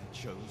nightmare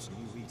chose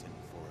New Eden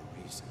for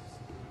a reason.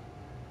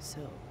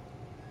 So,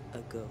 a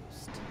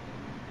ghost.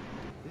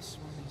 This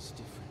one is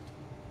different.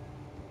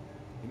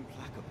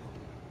 Implacable.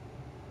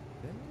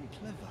 Very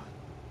clever.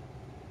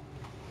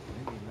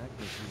 Many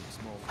magnitudes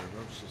more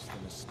ferocious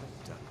than a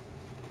spectre.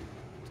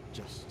 But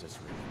just as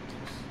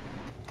relentless.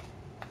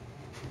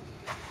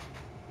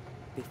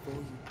 Before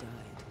you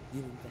died,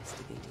 you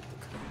investigated the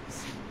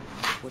curse.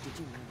 What did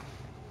you know?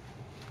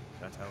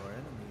 That our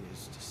enemy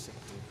is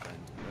deceptive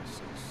and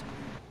merciless.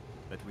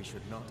 That we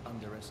should not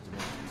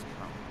underestimate his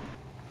power.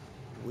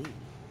 We?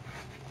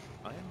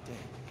 I am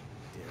dead,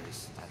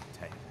 dearest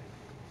Antea.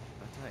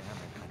 But I am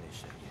a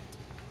banisher yet.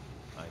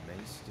 I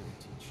may still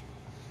teach you.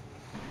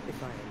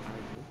 If I allow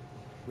you,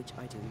 which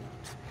I do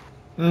not.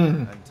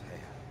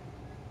 Antea,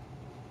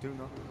 do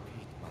not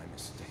repeat my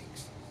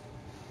mistakes.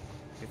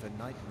 If a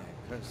nightmare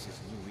curses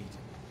New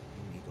Eden,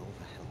 you need all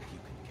the help you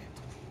can get.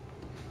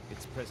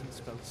 Its presence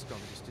felt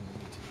strongest in the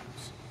meeting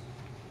house.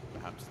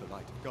 Perhaps the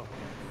light of God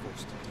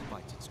forced it to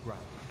fight its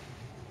ground.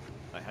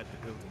 I had the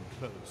building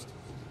closed.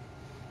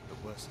 The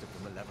worst of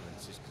the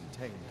malevolence is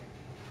contained.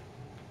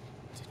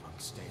 But it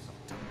won't stay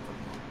locked up for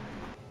long.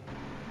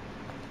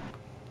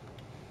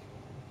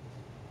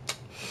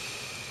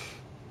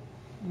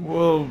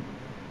 Well,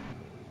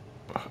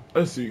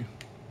 let's see.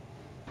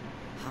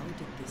 How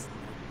did this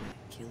nightmare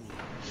kill you?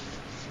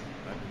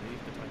 I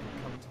believe that I can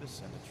come to the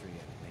cemetery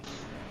and make it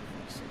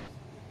manifest.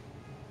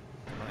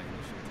 My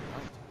initial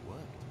delight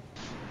worked.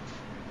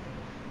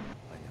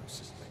 I now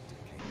suspect it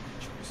came by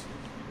choice.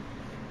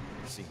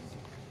 It seemed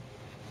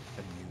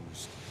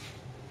amused.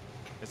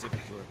 As if it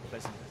were a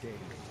pleasant game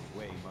to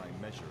weigh my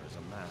measure as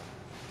a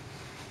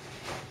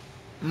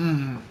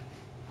man.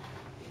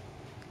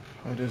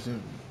 How does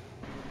it...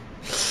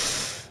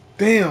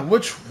 Damn,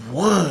 which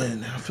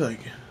one? I feel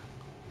like...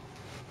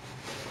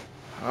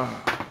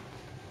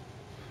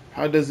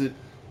 How does it...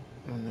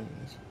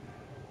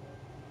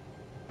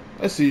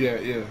 Let's see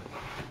that, yeah.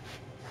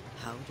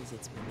 How does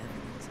its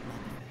malevolence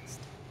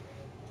manifest?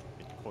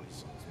 It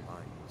poisons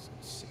minds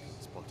and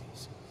sickens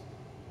bodies.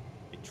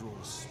 It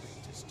draws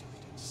specters to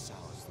it and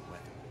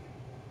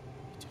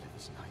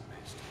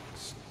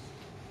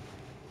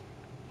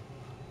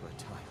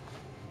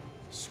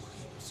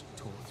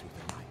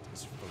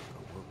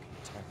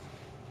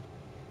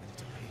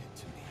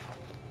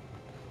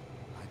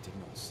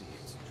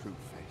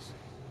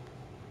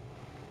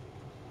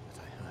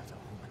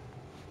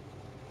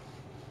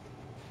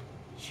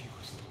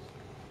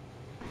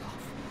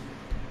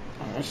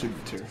I should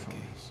be terrified.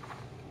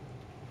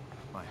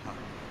 My heart,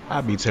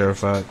 I'd be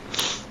terrified.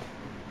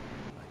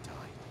 I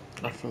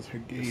died. I felt her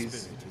The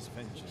gaze. spirit is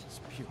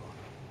vengeance pure.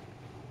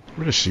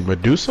 What is she,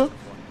 Medusa? One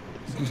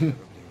who is terribly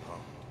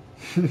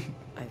wronged.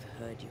 I've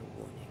heard your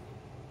warning.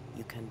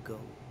 You can go.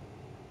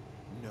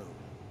 No,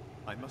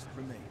 I must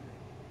remain.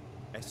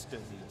 Esther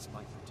needs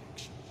my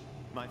protection.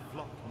 My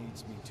flock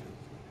needs me too.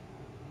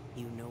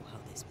 You know how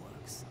this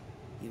works.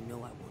 You know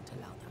I won't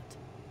allow that.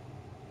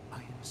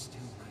 I am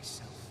still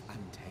myself,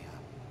 Antea.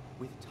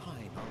 With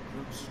time, I'll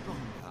grow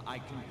stronger. I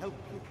can help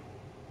you.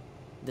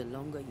 The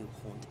longer you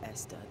haunt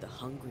Esther, the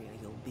hungrier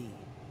you'll be.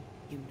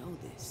 You know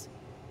this.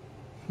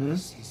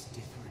 This is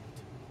different.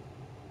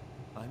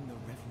 I'm the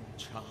Reverend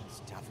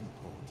Charles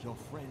Davenport, your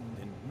friend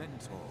and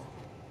mentor.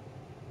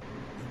 You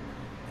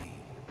know me.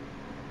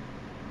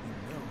 You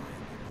know I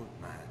am a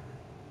good man.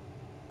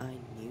 I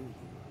knew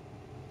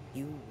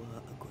you. You were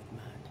a good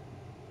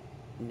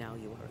man. Now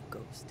you are a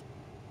ghost,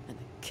 and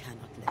I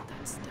cannot let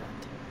that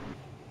stand.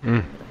 But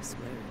I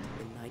swear it,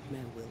 the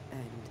nightmare will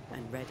end,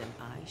 and Red and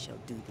I shall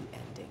do the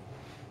ending.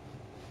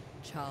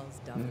 Charles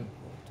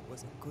Davenport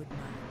was a good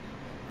man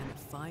and a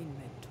fine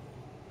mentor.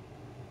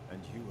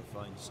 And you a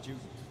fine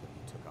student, but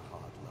you took a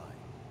hard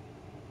line.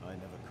 I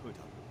never could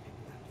unpick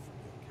that from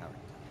your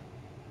character.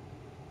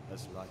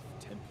 Has life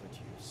tempered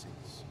you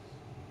since?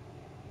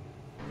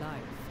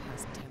 Life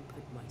has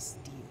tempered my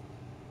steel.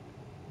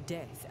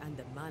 Death and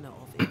the manner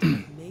of it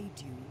have made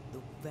you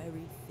the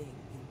very thing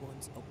you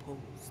once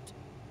opposed.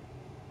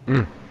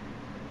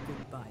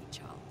 Goodbye,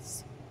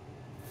 Charles.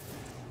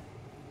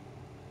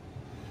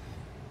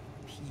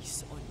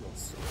 Peace on your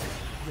soul.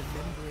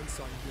 Remembrance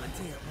on your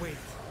Antea, wait.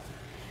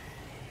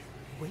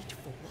 Wait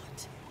for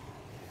what?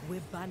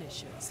 We're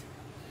banishers.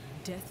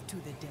 Death to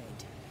the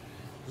dead.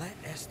 Let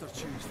Esther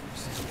choose for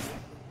herself.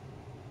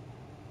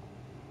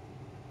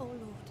 Oh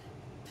Lord,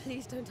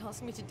 please don't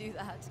ask me to do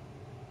that.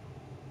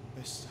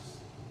 Esther,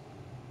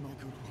 my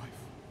good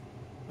wife,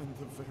 and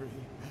the very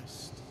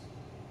best.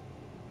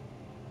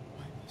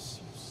 I miss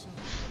you so.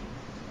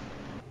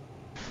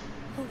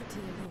 Oh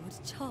dear Lord,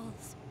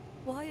 Charles,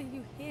 why are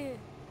you here?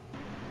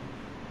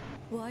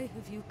 Why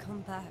have you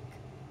come back?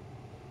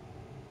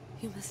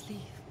 You must leave,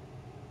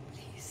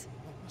 please.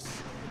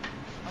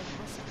 I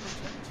must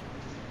protect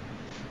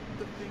you.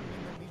 The thing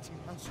in the meeting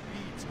house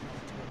reads in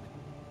our talk.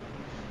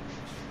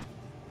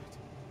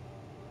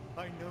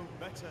 I know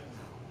better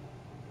now.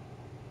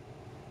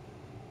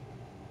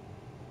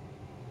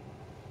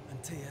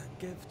 Antea,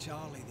 give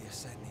Charlie the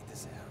ascent he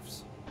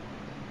deserves.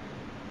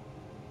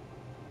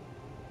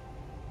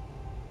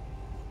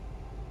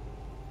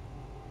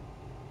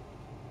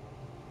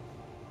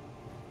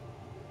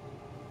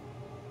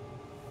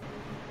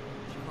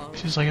 Charles,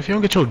 She's like, if you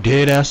don't get your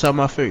dead ass out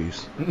my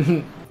face. you have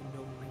no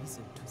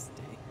reason to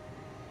stay.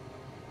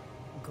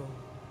 Go.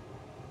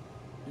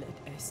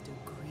 Let Esther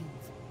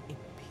grieve in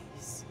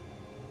peace.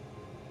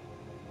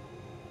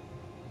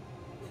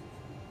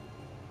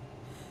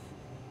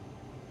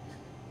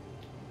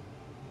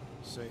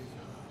 Save her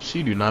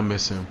She do not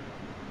miss him.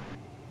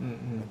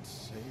 and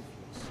save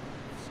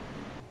yourselves.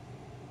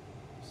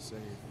 Save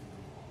them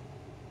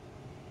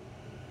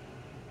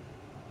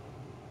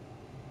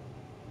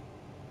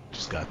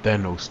Just got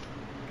Thanos.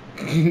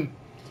 I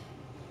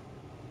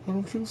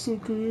don't feel so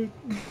good.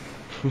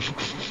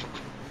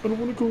 I don't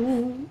want to go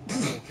home.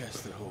 Take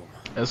Esther home.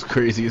 That's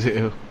crazy as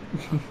hell.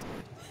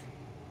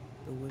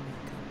 The women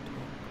can't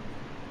talk.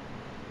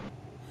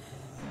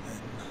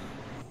 Then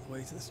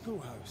away to the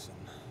schoolhouse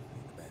and go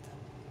to bed.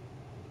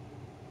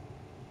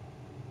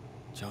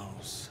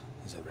 Charles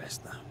is at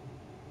rest now.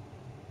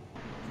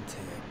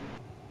 Antea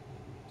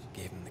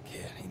gave him the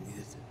care he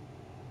needed.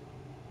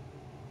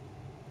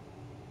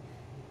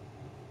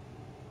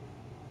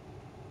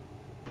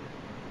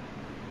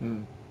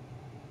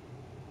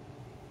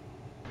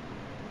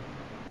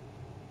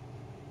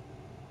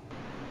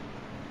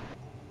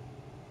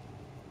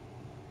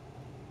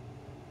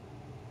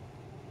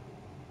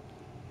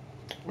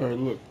 Alright,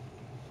 look.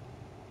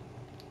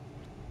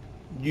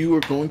 You are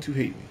going to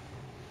hate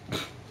me.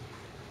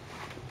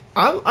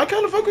 I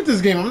kind of fuck with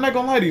this game. I'm not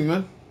gonna lie to you,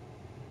 man.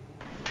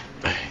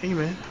 Hey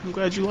man, I'm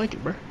glad you like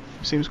it, bro.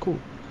 Seems cool.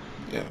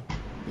 Yeah.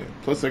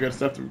 Plus, I gotta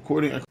stop the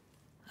recording.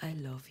 I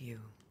love you,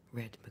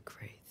 Red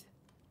McCraith.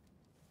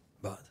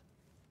 But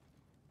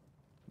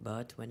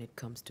But when it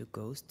comes to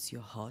ghosts,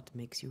 your heart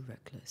makes you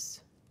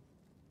reckless.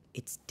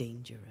 It's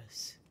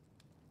dangerous.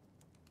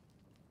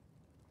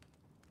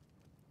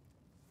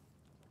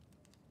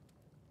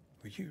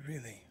 were you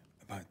really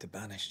about to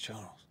banish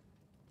Charles?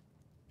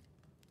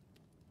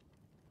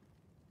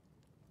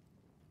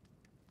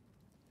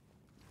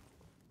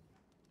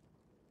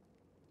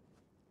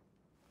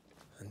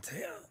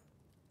 Antea,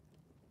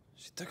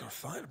 she took her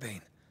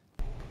firebane.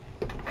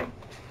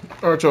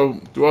 Alright, y'all.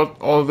 Throughout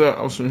all of that,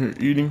 I was sitting here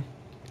eating.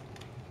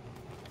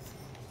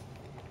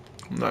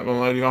 I'm not gonna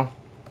lie to y'all.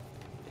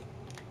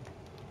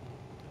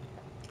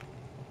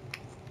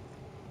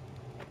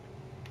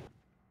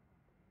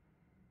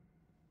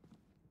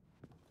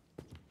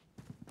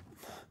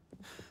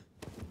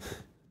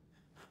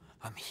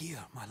 I'm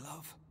here, my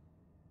love?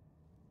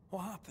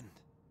 What happened?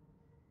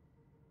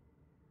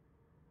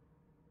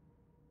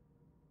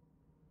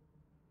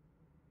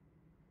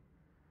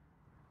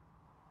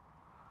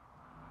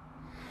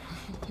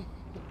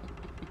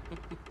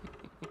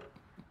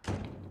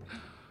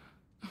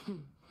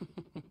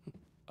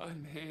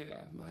 I'm here,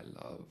 my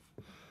love.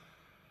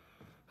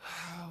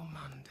 How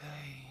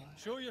mundane.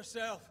 Show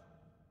yourself.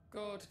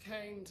 God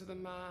came to the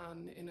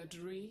man in a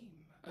dream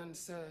and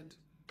said,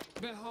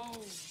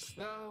 "Behold,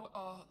 thou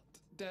art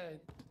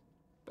dead."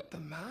 But the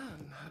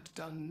man had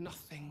done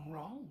nothing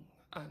wrong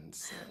and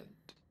said,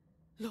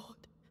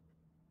 Lord,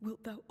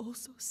 wilt thou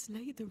also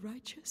slay the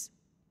righteous?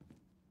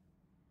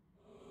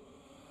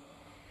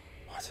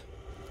 What?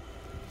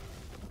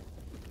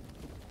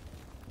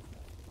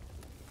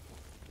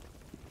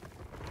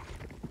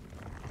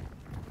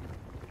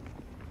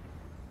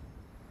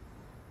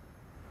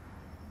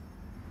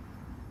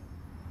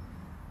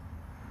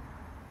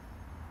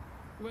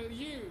 "Will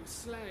you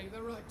slay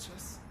the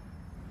righteous?"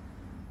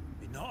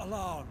 Be not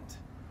alarmed.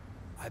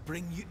 I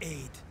bring you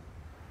aid.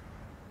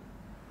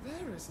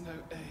 There is no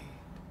aid.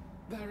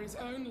 There is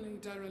only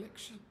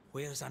dereliction.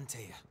 Where's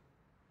Antea?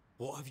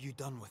 What have you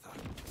done with her?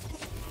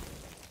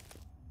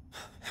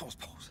 Hell's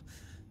balls.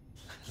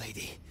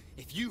 Lady,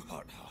 if you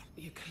hurt her...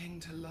 You cling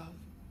to love,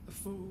 a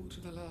fool to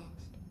the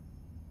last.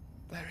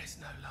 There is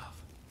no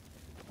love.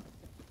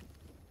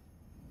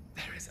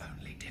 There is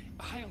only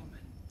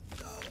defilement.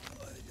 No.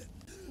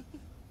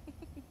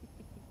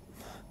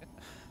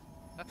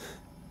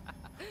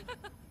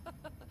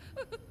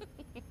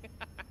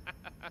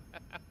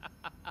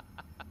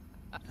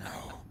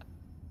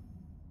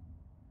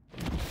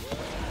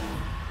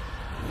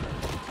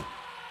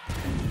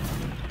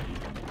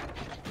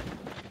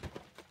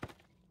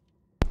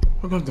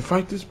 We're going to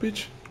fight this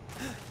bitch?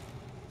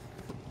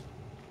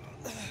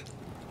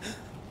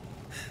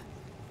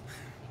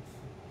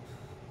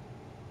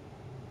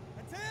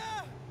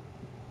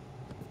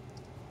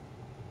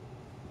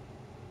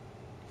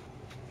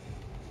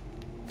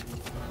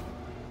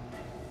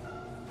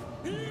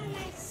 You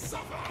will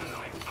suffer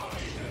like I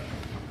did.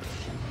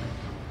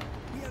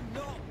 We are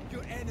not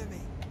your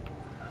enemy.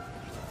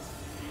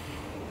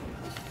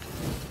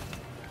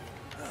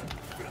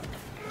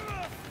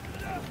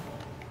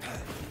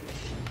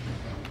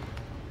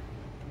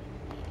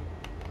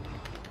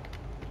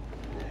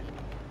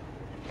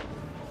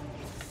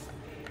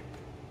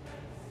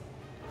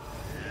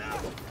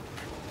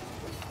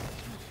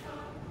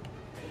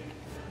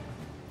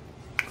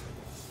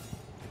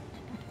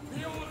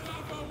 Your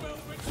lover will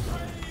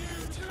betray you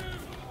too.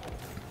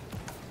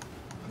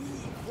 We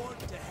want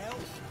to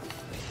help.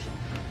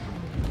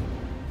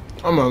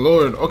 Oh my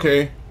lord,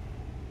 okay.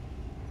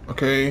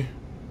 Okay.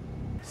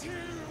 You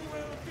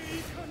will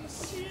be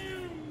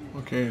consumed.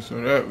 Okay,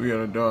 so that we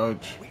gotta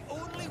dodge. We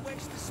only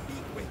wish to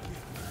speak with you.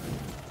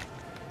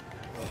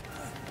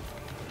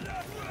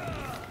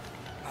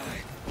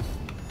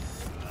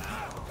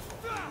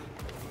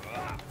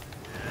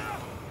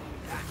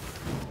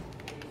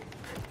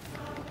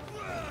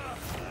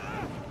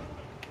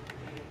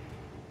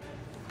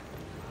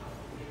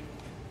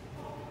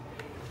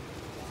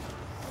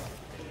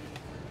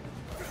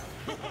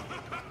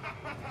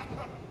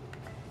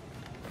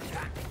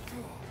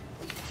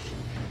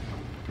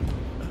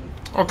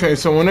 Okay,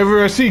 so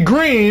whenever I see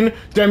green,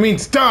 that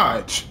means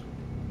dodge.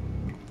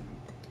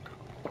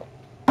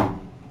 Betrayer.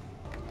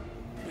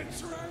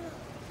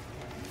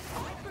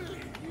 I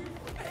believe you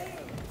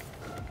failed.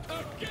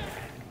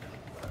 Again.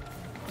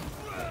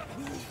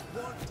 We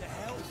want to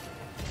help.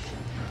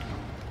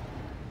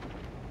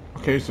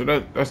 Okay, so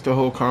that's the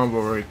whole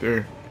combo right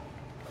there.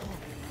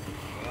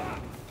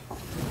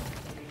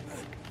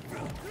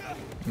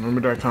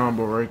 Remember that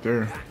combo right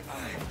there.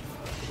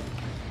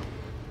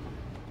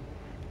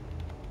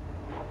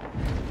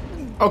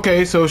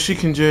 Okay, so she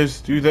can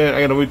just do that.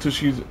 I gotta wait till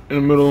she's in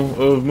the middle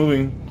of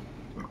moving.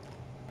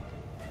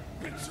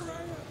 Betrayer.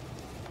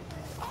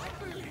 I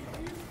believe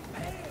you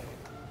failed.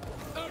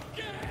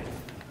 Again.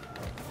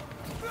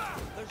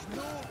 There's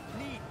no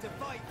need to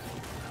fight.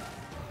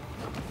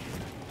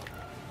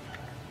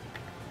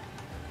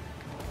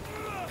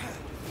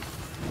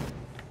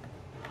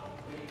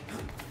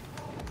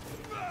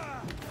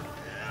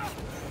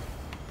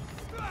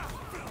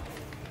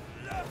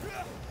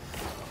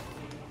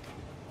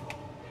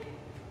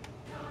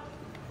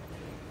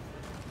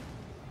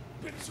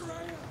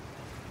 Betrayer.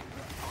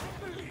 I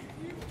believe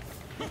you.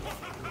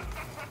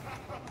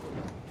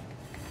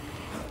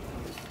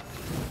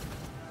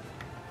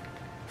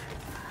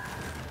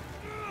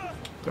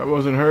 That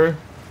wasn't her.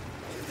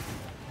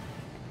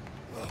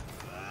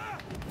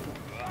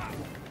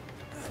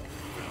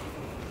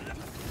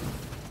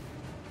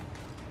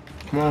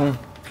 Come on.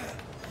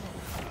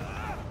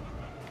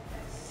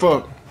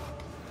 Fuck.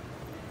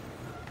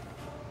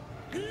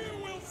 You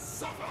will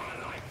suffer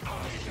like I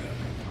did.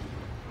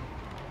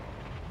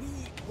 We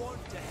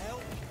want to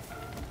help.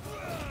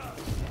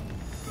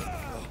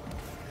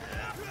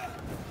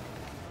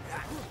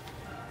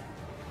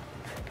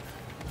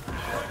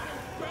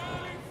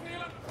 Barely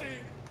feel a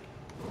thing.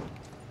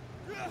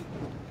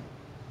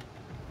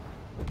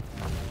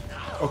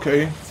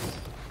 Okay.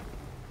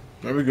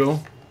 There we go.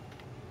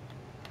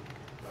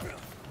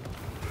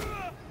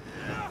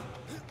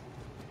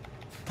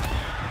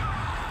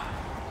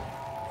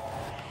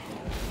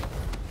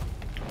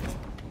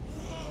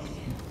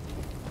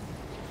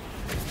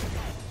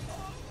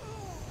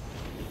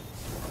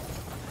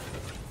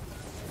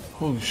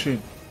 Holy shit.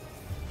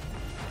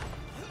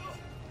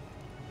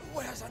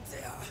 Where's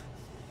Antea?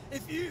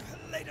 If you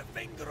laid a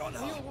finger on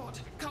her... You what?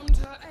 Come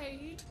to her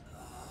aid?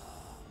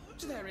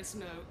 There is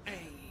no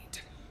aid.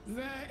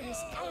 There is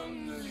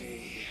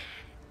only...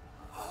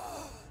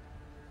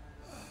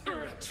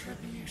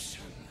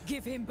 retribution.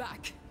 Give him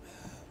back.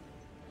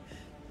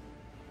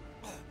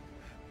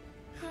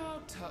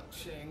 How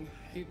touching.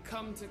 You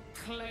come to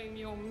claim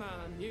your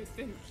man. You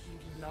think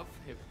you love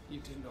him. You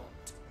do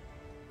not.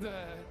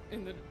 There,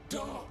 in the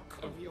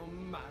dark of your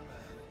marrow,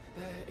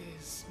 there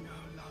is no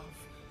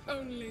love.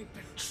 Only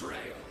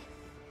betrayal.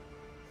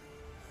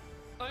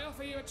 I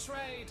offer you a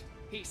trade.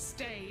 He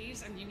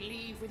stays and you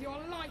leave with your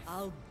life.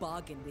 I'll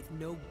bargain with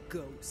no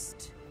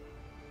ghost.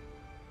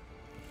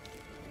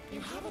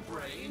 You have a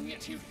brain,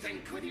 yet you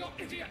think with your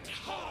idiot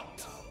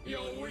heart.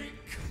 You're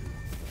weak.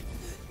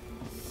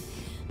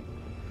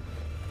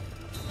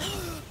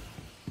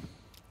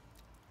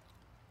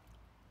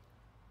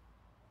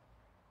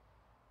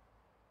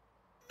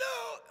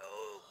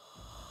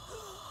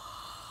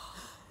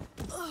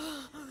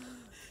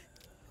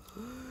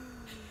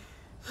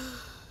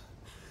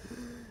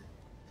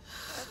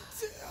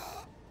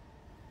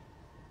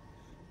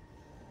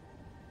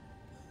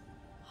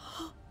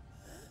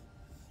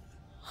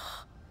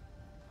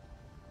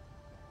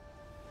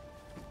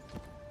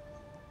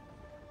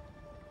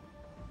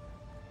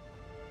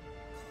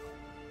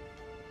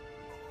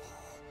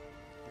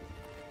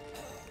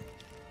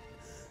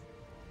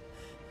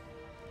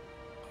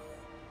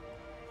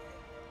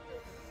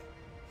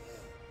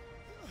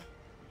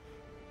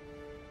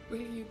 Will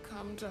you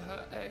come to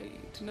her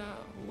aid now,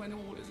 when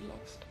all is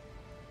lost?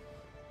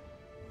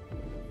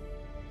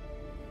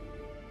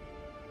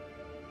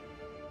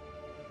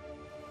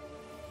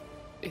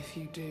 If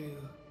you do,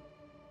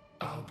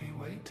 I'll be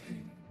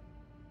waiting.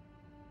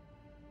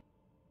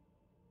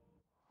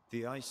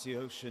 The icy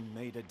ocean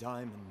made a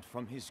diamond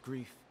from his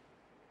grief,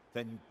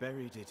 then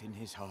buried it in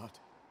his heart.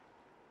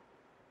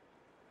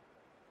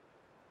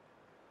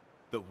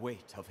 The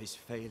weight of his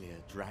failure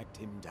dragged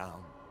him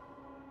down.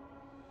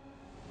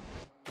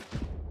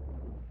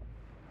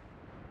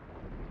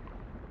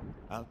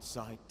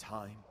 Outside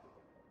time,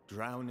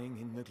 drowning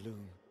in the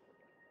gloom,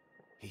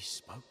 he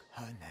spoke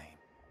her name.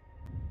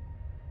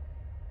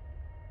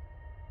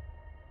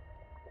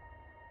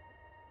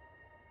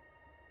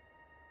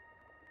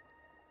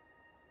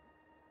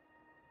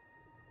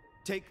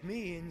 Take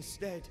me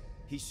instead,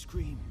 he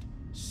screamed,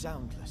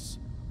 soundless,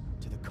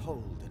 to the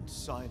cold and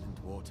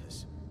silent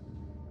waters.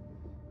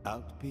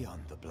 Out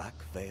beyond the black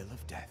veil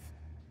of death,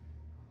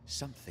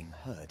 something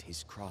heard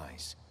his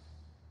cries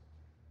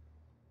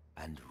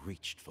and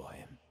reached for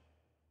him.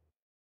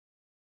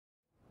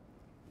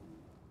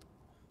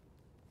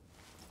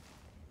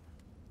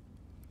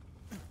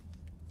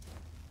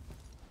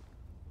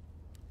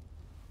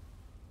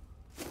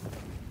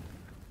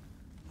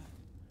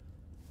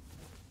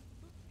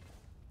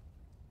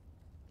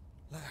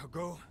 Let her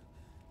go.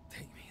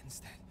 Take me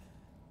instead.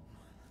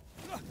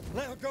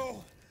 Let her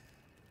go!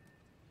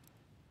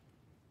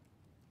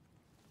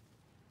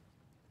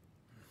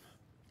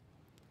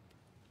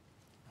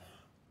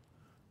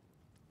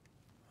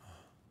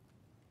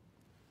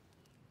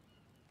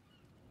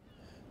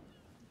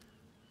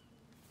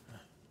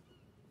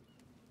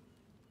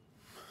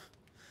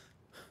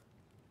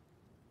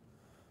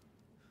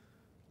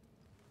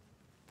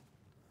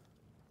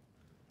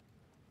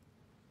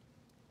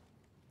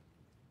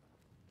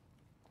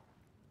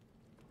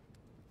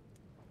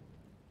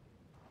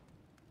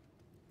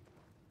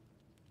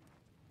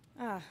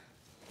 Ah,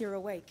 you're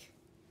awake.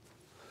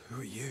 Who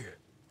are you?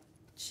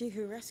 She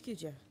who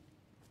rescued you.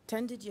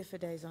 Tended you for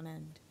days on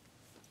end.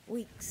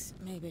 Weeks,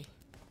 maybe.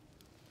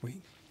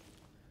 We?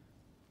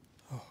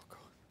 Oh, God.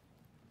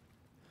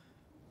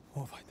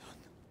 What have I done?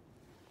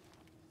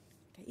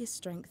 Get your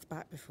strength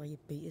back before you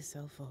beat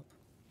yourself up.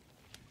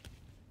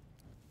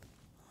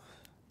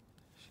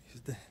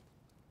 She's dead.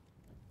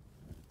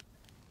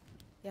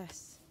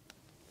 Yes.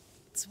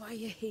 That's why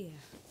you're here.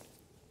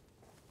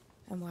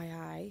 And why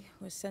I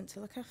was sent to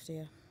look after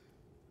you.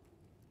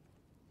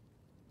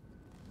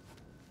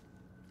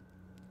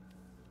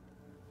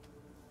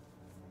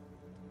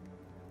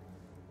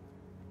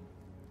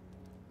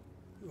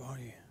 Who are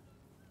you?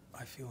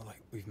 I feel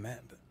like we've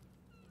met, but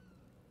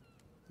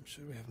I'm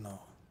sure we have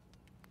not.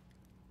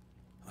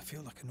 I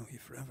feel like I know you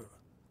forever.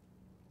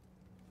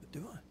 But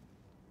do I?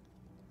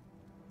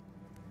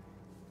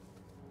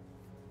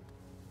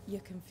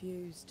 You're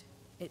confused.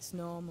 It's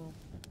normal.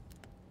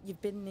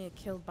 You've been near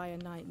killed by a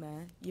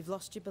nightmare, you've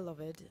lost your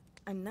beloved,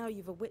 and now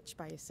you've a witch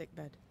by your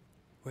sickbed.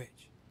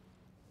 Which?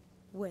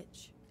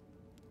 Witch.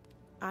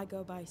 I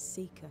go by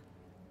Seeker.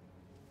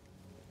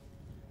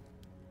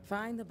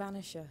 Find the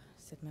Banisher,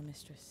 said my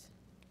mistress.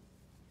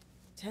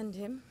 Tend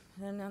him,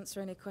 and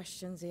answer any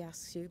questions he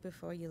asks you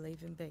before you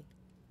leave him be.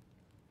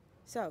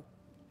 So,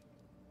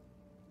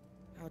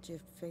 how do you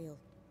feel?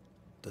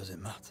 Does it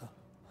matter?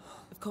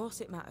 Of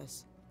course it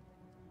matters.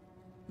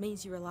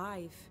 Means you're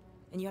alive,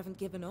 and you haven't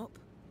given up.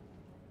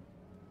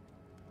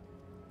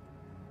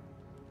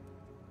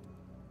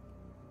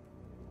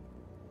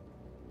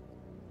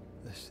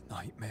 This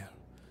nightmare,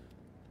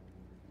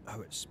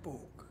 how it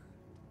spoke,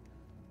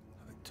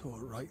 how it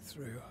tore right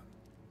through her.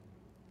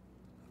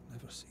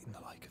 I've never seen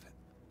the like of it.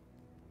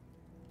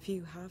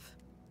 Few have.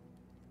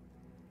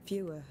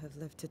 Fewer have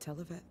lived to tell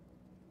of it.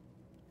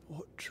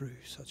 What drew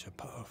such a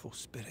powerful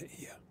spirit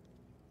here?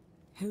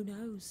 Who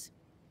knows?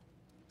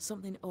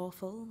 Something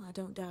awful, I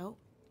don't doubt.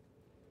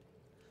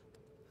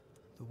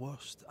 The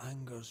worst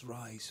angers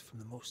rise from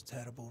the most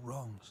terrible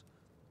wrongs.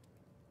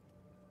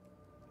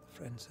 A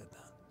friend said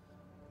that.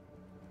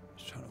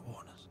 He was trying to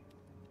warn us.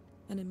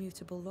 An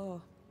immutable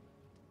law.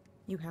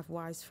 You have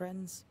wise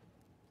friends.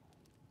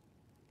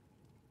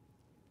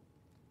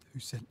 Who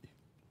sent you?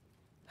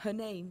 Her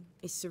name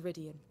is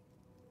Ceridian,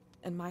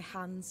 and my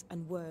hands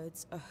and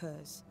words are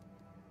hers.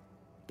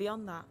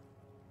 Beyond that,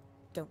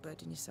 don't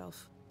burden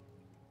yourself.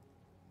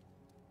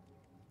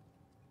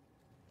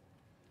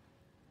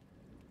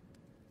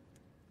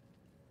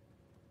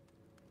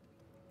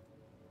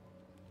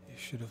 You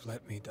should have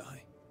let me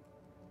die.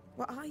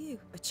 What are you,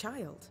 a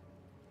child?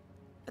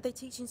 Are they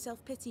teaching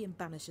self-pity in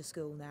Banisher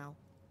School now?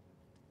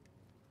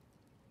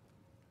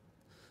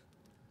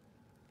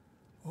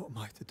 What am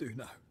I to do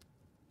now?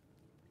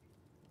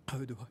 How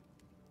do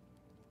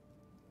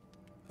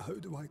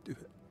I do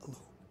it alone?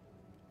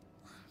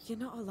 You're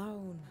not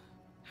alone.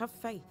 Have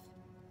faith.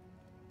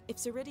 If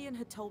Ceridian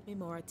had told me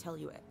more, I'd tell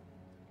you it.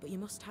 But you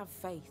must have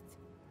faith.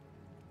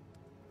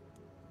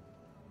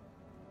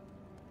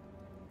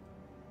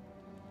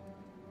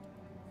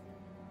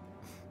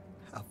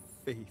 Have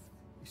faith.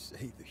 You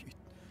say that you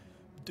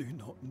do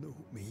not know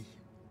me.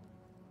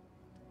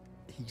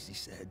 Easy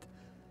said.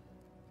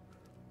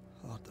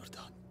 Harder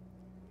done.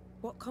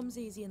 What comes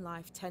easy in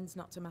life tends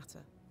not to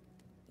matter.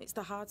 It's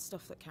the hard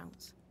stuff that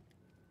counts.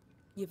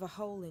 You've a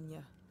hole in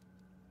you.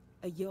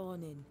 A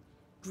yawning,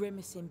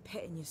 grimacing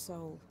pit in your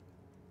soul.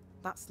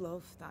 That's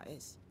love, that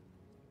is.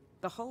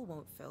 The hole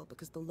won't fill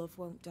because the love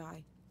won't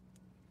die.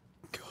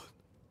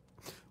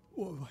 God,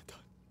 what have I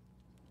done?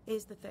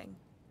 Here's the thing.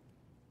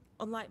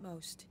 Unlike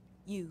most,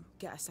 you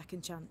get a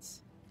second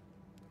chance.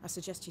 I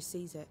suggest you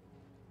seize it.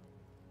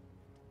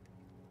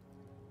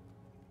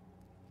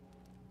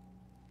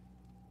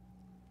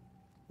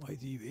 Why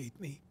do you hate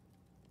me?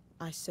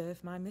 I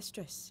serve my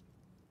mistress.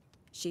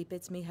 She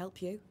bids me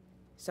help you,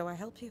 so I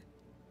help you.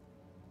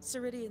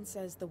 Ceridian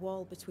says the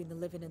wall between the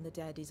living and the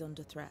dead is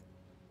under threat.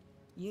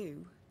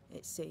 You,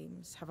 it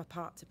seems, have a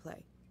part to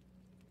play.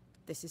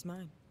 This is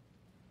mine.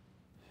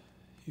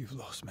 You've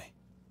lost me.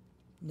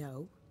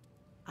 No,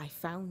 I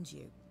found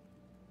you.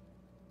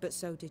 But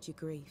so did your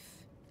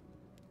grief.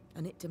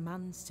 And it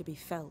demands to be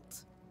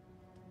felt.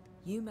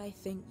 You may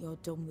think you're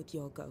done with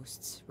your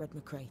ghosts, Red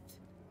McCraith.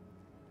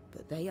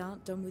 But they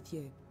aren't done with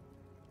you.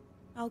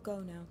 I'll go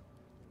now.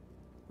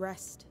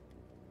 Rest.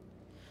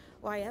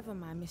 Why ever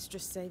my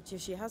mistress saved you,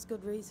 she has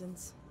good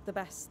reasons. The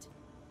best.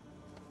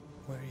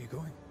 Where are you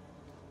going?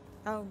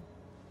 Home.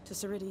 To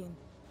Ceridian.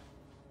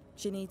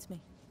 She needs me.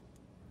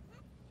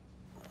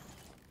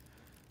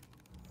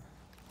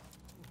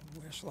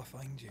 Where shall I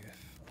find you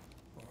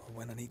or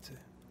when I need to?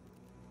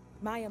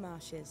 Maya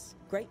Marshes.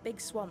 Great big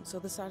swamps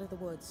other side of the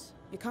woods.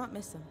 You can't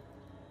miss them.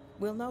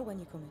 We'll know when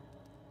you're coming.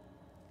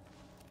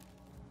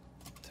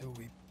 Till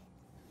we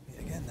meet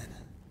again, then.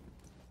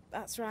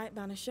 That's right,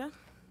 Banisher.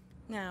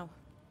 Now,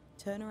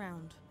 turn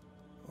around.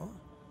 What?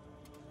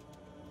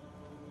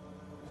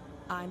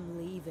 I'm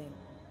leaving.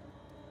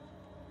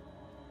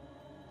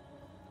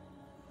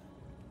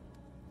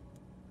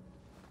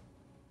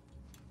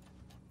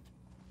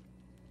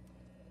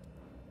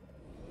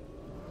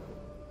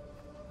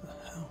 The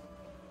hell?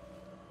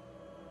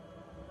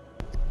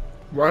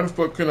 Why the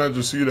fuck can I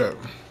just see that?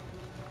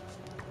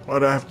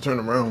 Why'd I have to turn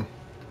around?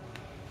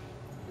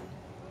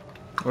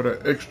 All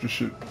that extra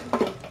shit.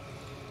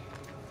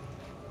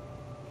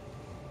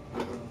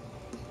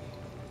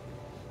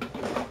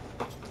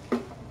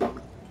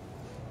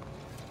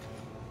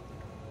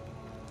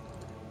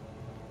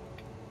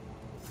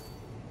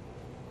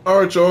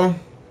 Alright, y'all.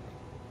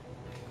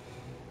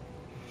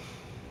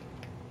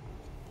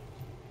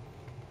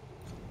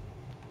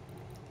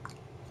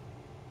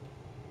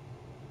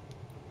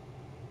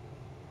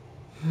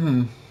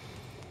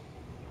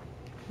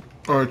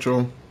 Alright,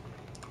 y'all.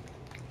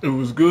 It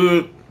was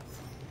good.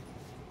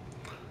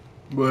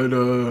 But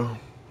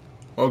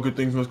all good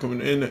things must come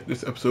to an end.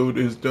 This episode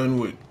is done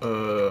with.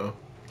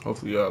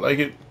 Hopefully y'all like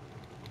it.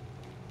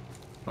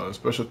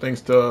 Special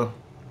thanks to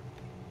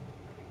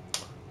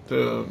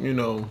you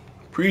know,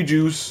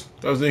 Pre.Juuce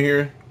that was in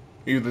here.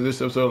 Either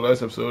this episode or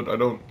last episode. I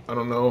don't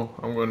know.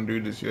 I'm gonna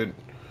do this yet.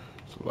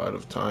 It's a lot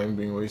of time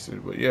being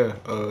wasted. But yeah,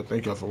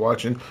 thank y'all for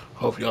watching.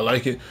 Hope y'all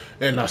like it.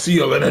 And I'll see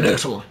y'all in the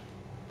next one.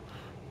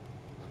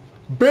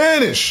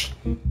 Banish!